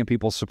praying and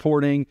people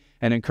supporting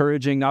and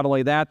encouraging. Not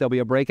only that, there'll be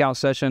a breakout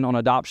session on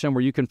adoption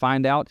where you can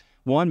find out,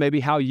 one,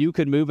 maybe how you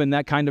could move in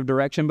that kind of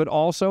direction, but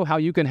also how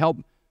you can help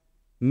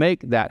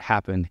make that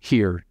happen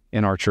here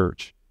in our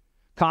church.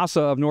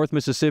 CASA of North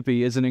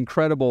Mississippi is an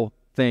incredible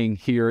thing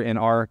here in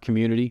our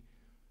community.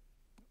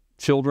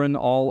 Children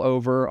all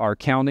over our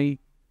county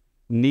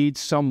need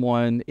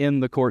someone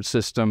in the court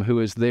system who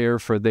is there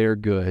for their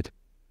good.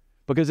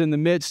 Because in the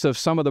midst of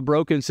some of the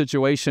broken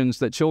situations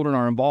that children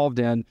are involved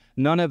in,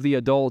 none of the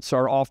adults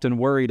are often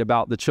worried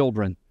about the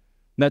children.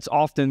 That's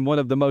often one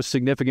of the most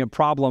significant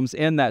problems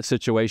in that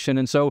situation.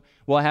 And so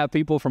we'll have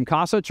people from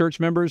CASA, church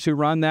members who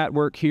run that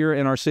work here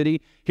in our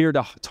city, here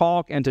to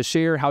talk and to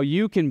share how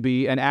you can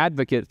be an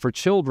advocate for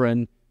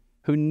children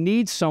who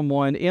need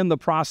someone in the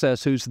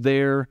process who's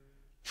there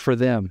for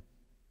them.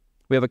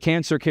 We have a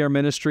cancer care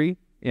ministry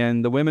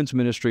in the women's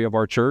ministry of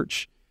our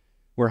church.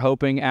 We're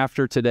hoping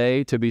after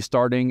today to be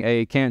starting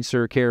a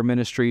cancer care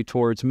ministry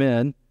towards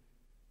men.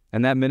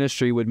 And that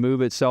ministry would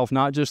move itself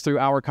not just through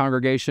our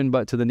congregation,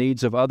 but to the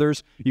needs of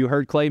others. You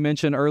heard Clay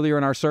mention earlier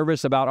in our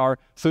service about our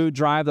food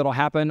drive that'll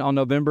happen on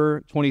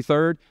November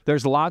 23rd.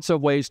 There's lots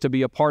of ways to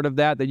be a part of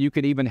that you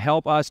can even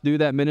help us do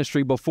that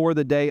ministry before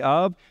the day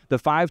of. The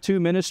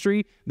 5-2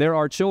 ministry, there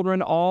are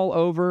children all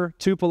over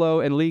Tupelo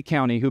and Lee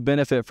County who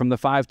benefit from the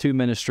 5-2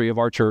 ministry of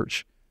our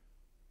church.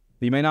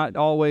 You may not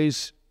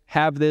always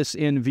have this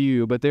in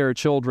view, but there are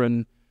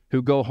children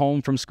who go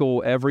home from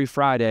school every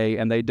Friday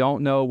and they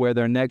don't know where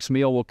their next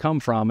meal will come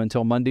from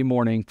until Monday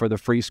morning for the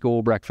free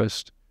school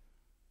breakfast.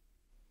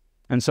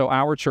 And so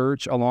our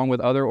church, along with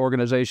other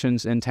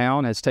organizations in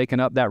town, has taken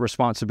up that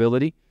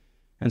responsibility.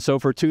 And so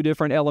for 2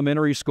 different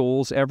elementary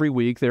schools every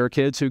week, there are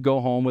kids who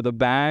go home with a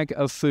bag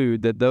of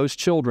food that those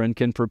children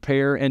can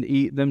prepare and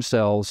eat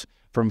themselves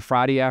from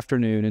Friday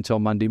afternoon until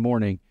Monday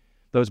morning.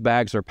 Those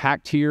bags are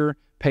packed here,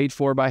 paid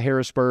for by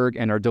Harrisburg,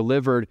 and are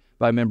delivered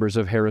by members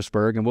of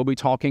Harrisburg. And we'll be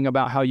talking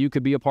about how you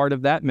could be a part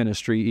of that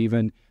ministry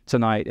even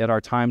tonight at our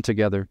time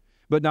together.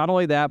 But not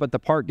only that, but the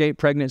Parkgate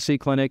Pregnancy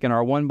Clinic and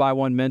our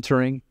one-by-one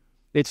mentoring.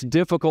 It's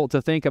difficult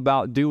to think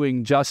about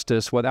doing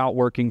justice without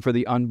working for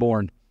the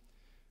unborn.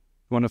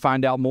 You want to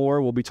find out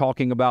more? We'll be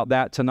talking about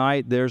that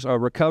tonight. There's a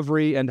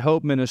recovery and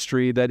hope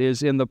ministry that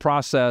is in the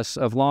process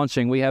of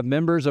launching. We have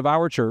members of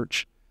our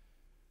church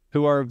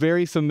who are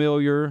very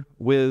familiar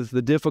with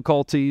the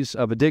difficulties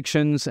of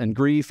addictions and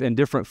grief in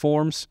different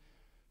forms,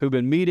 who've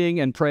been meeting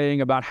and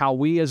praying about how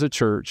we as a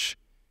church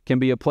can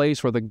be a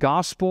place where the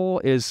gospel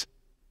is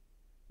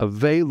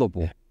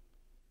available,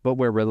 but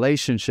where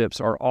relationships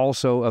are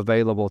also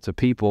available to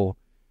people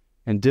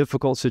in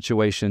difficult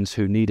situations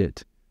who need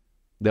it.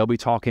 They'll be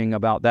talking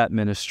about that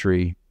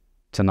ministry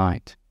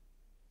tonight.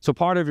 So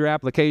part of your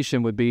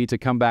application would be to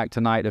come back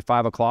tonight at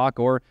 5 o'clock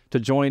or to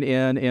join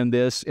in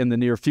this in the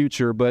near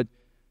future. But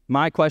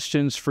my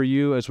questions for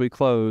you as we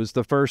close,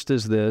 the first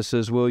is this,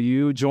 will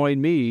you join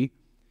me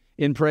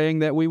in praying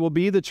that we will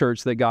be the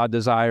church that God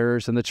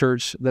desires and the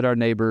church that our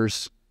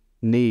neighbors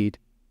need?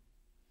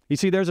 You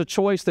see, there's a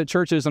choice that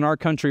churches in our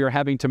country are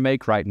having to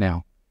make right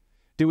now.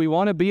 Do we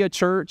want to be a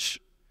church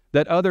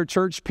that other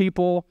church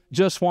people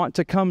just want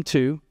to come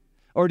to?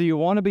 Or do you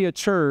want to be a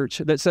church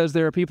that says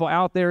there are people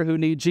out there who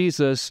need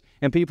Jesus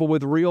and people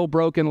with real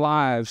broken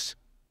lives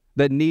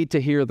that need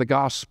to hear the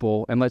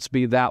gospel, and let's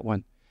be that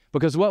one?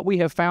 Because what we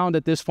have found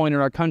at this point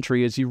in our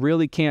country is you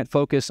really can't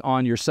focus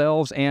on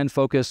yourselves and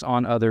focus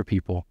on other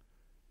people.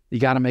 You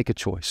got to make a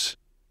choice.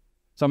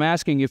 So I'm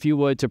asking if you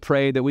would to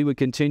pray that we would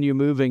continue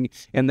moving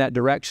in that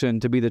direction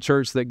to be the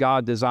church that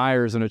God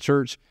desires and a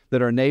church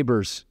that our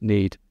neighbors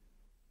need.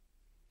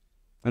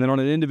 And then on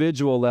an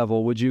individual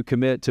level, would you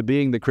commit to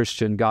being the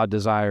Christian God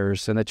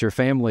desires and that your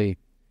family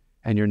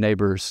and your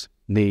neighbors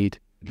need?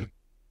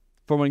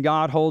 For when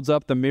God holds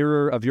up the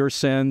mirror of your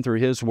sin through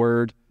His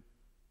Word,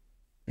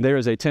 there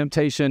is a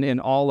temptation in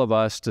all of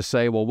us to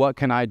say, well, what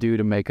can I do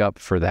to make up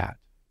for that?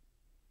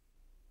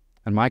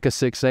 And Micah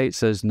 6:8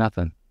 says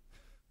nothing.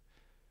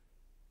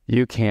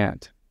 You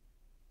can't.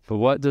 But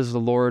what does the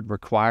Lord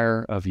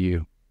require of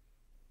you?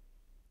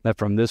 That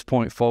from this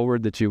point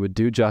forward that you would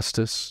do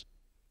justice,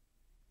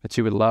 that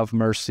you would love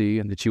mercy,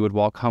 and that you would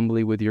walk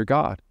humbly with your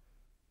God.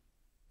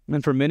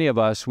 And for many of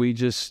us, we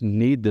just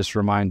need this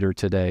reminder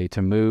today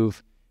to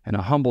move in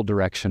a humble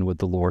direction with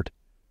the Lord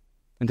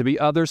and to be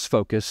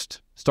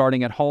others-focused,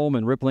 starting at home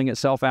and rippling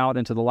itself out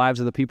into the lives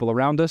of the people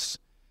around us,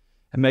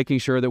 and making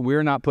sure that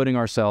we're not putting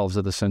ourselves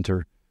at the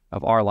center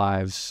of our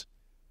lives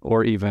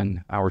or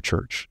even our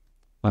church.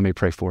 Let me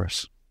pray for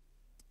us.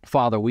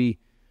 Father, we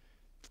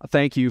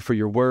thank you for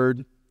your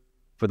word,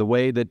 for the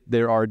way that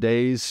there are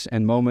days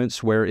and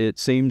moments where it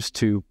seems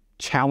to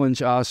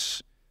challenge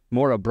us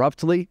more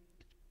abruptly,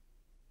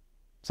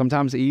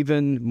 sometimes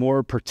even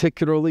more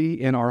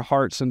particularly in our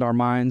hearts and our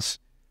minds.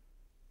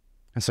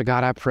 And so,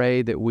 God, I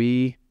pray that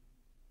we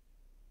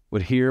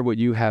would hear what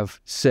you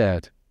have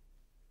said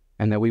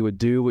and that we would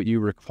do what you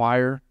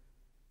require.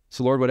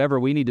 So, Lord, whatever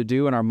we need to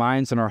do in our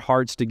minds and our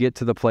hearts to get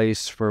to the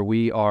place where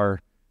we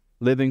are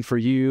living for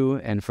you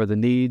and for the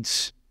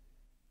needs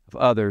of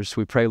others,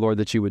 we pray, Lord,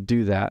 that you would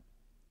do that.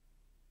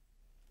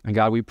 And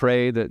God, we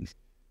pray that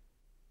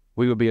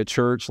we would be a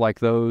church like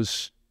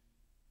those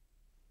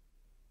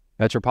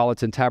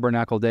Metropolitan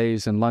Tabernacle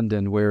days in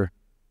London, where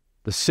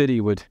the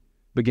city would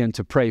begin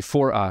to pray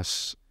for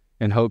us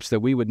in hopes that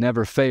we would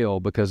never fail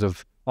because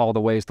of all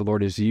the ways the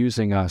Lord is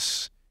using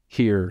us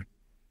here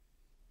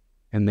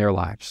in their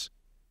lives.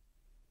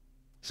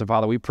 So,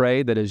 Father, we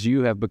pray that as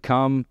you have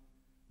become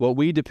what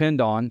we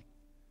depend on,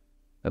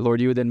 that, Lord,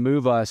 you would then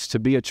move us to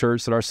be a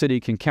church that our city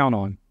can count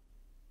on,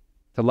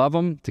 to love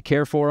them, to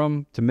care for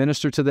them, to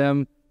minister to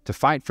them, to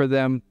fight for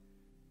them,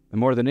 and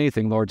more than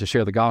anything, Lord, to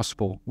share the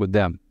gospel with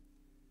them.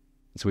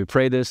 So we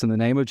pray this in the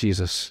name of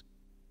Jesus.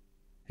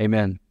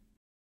 Amen.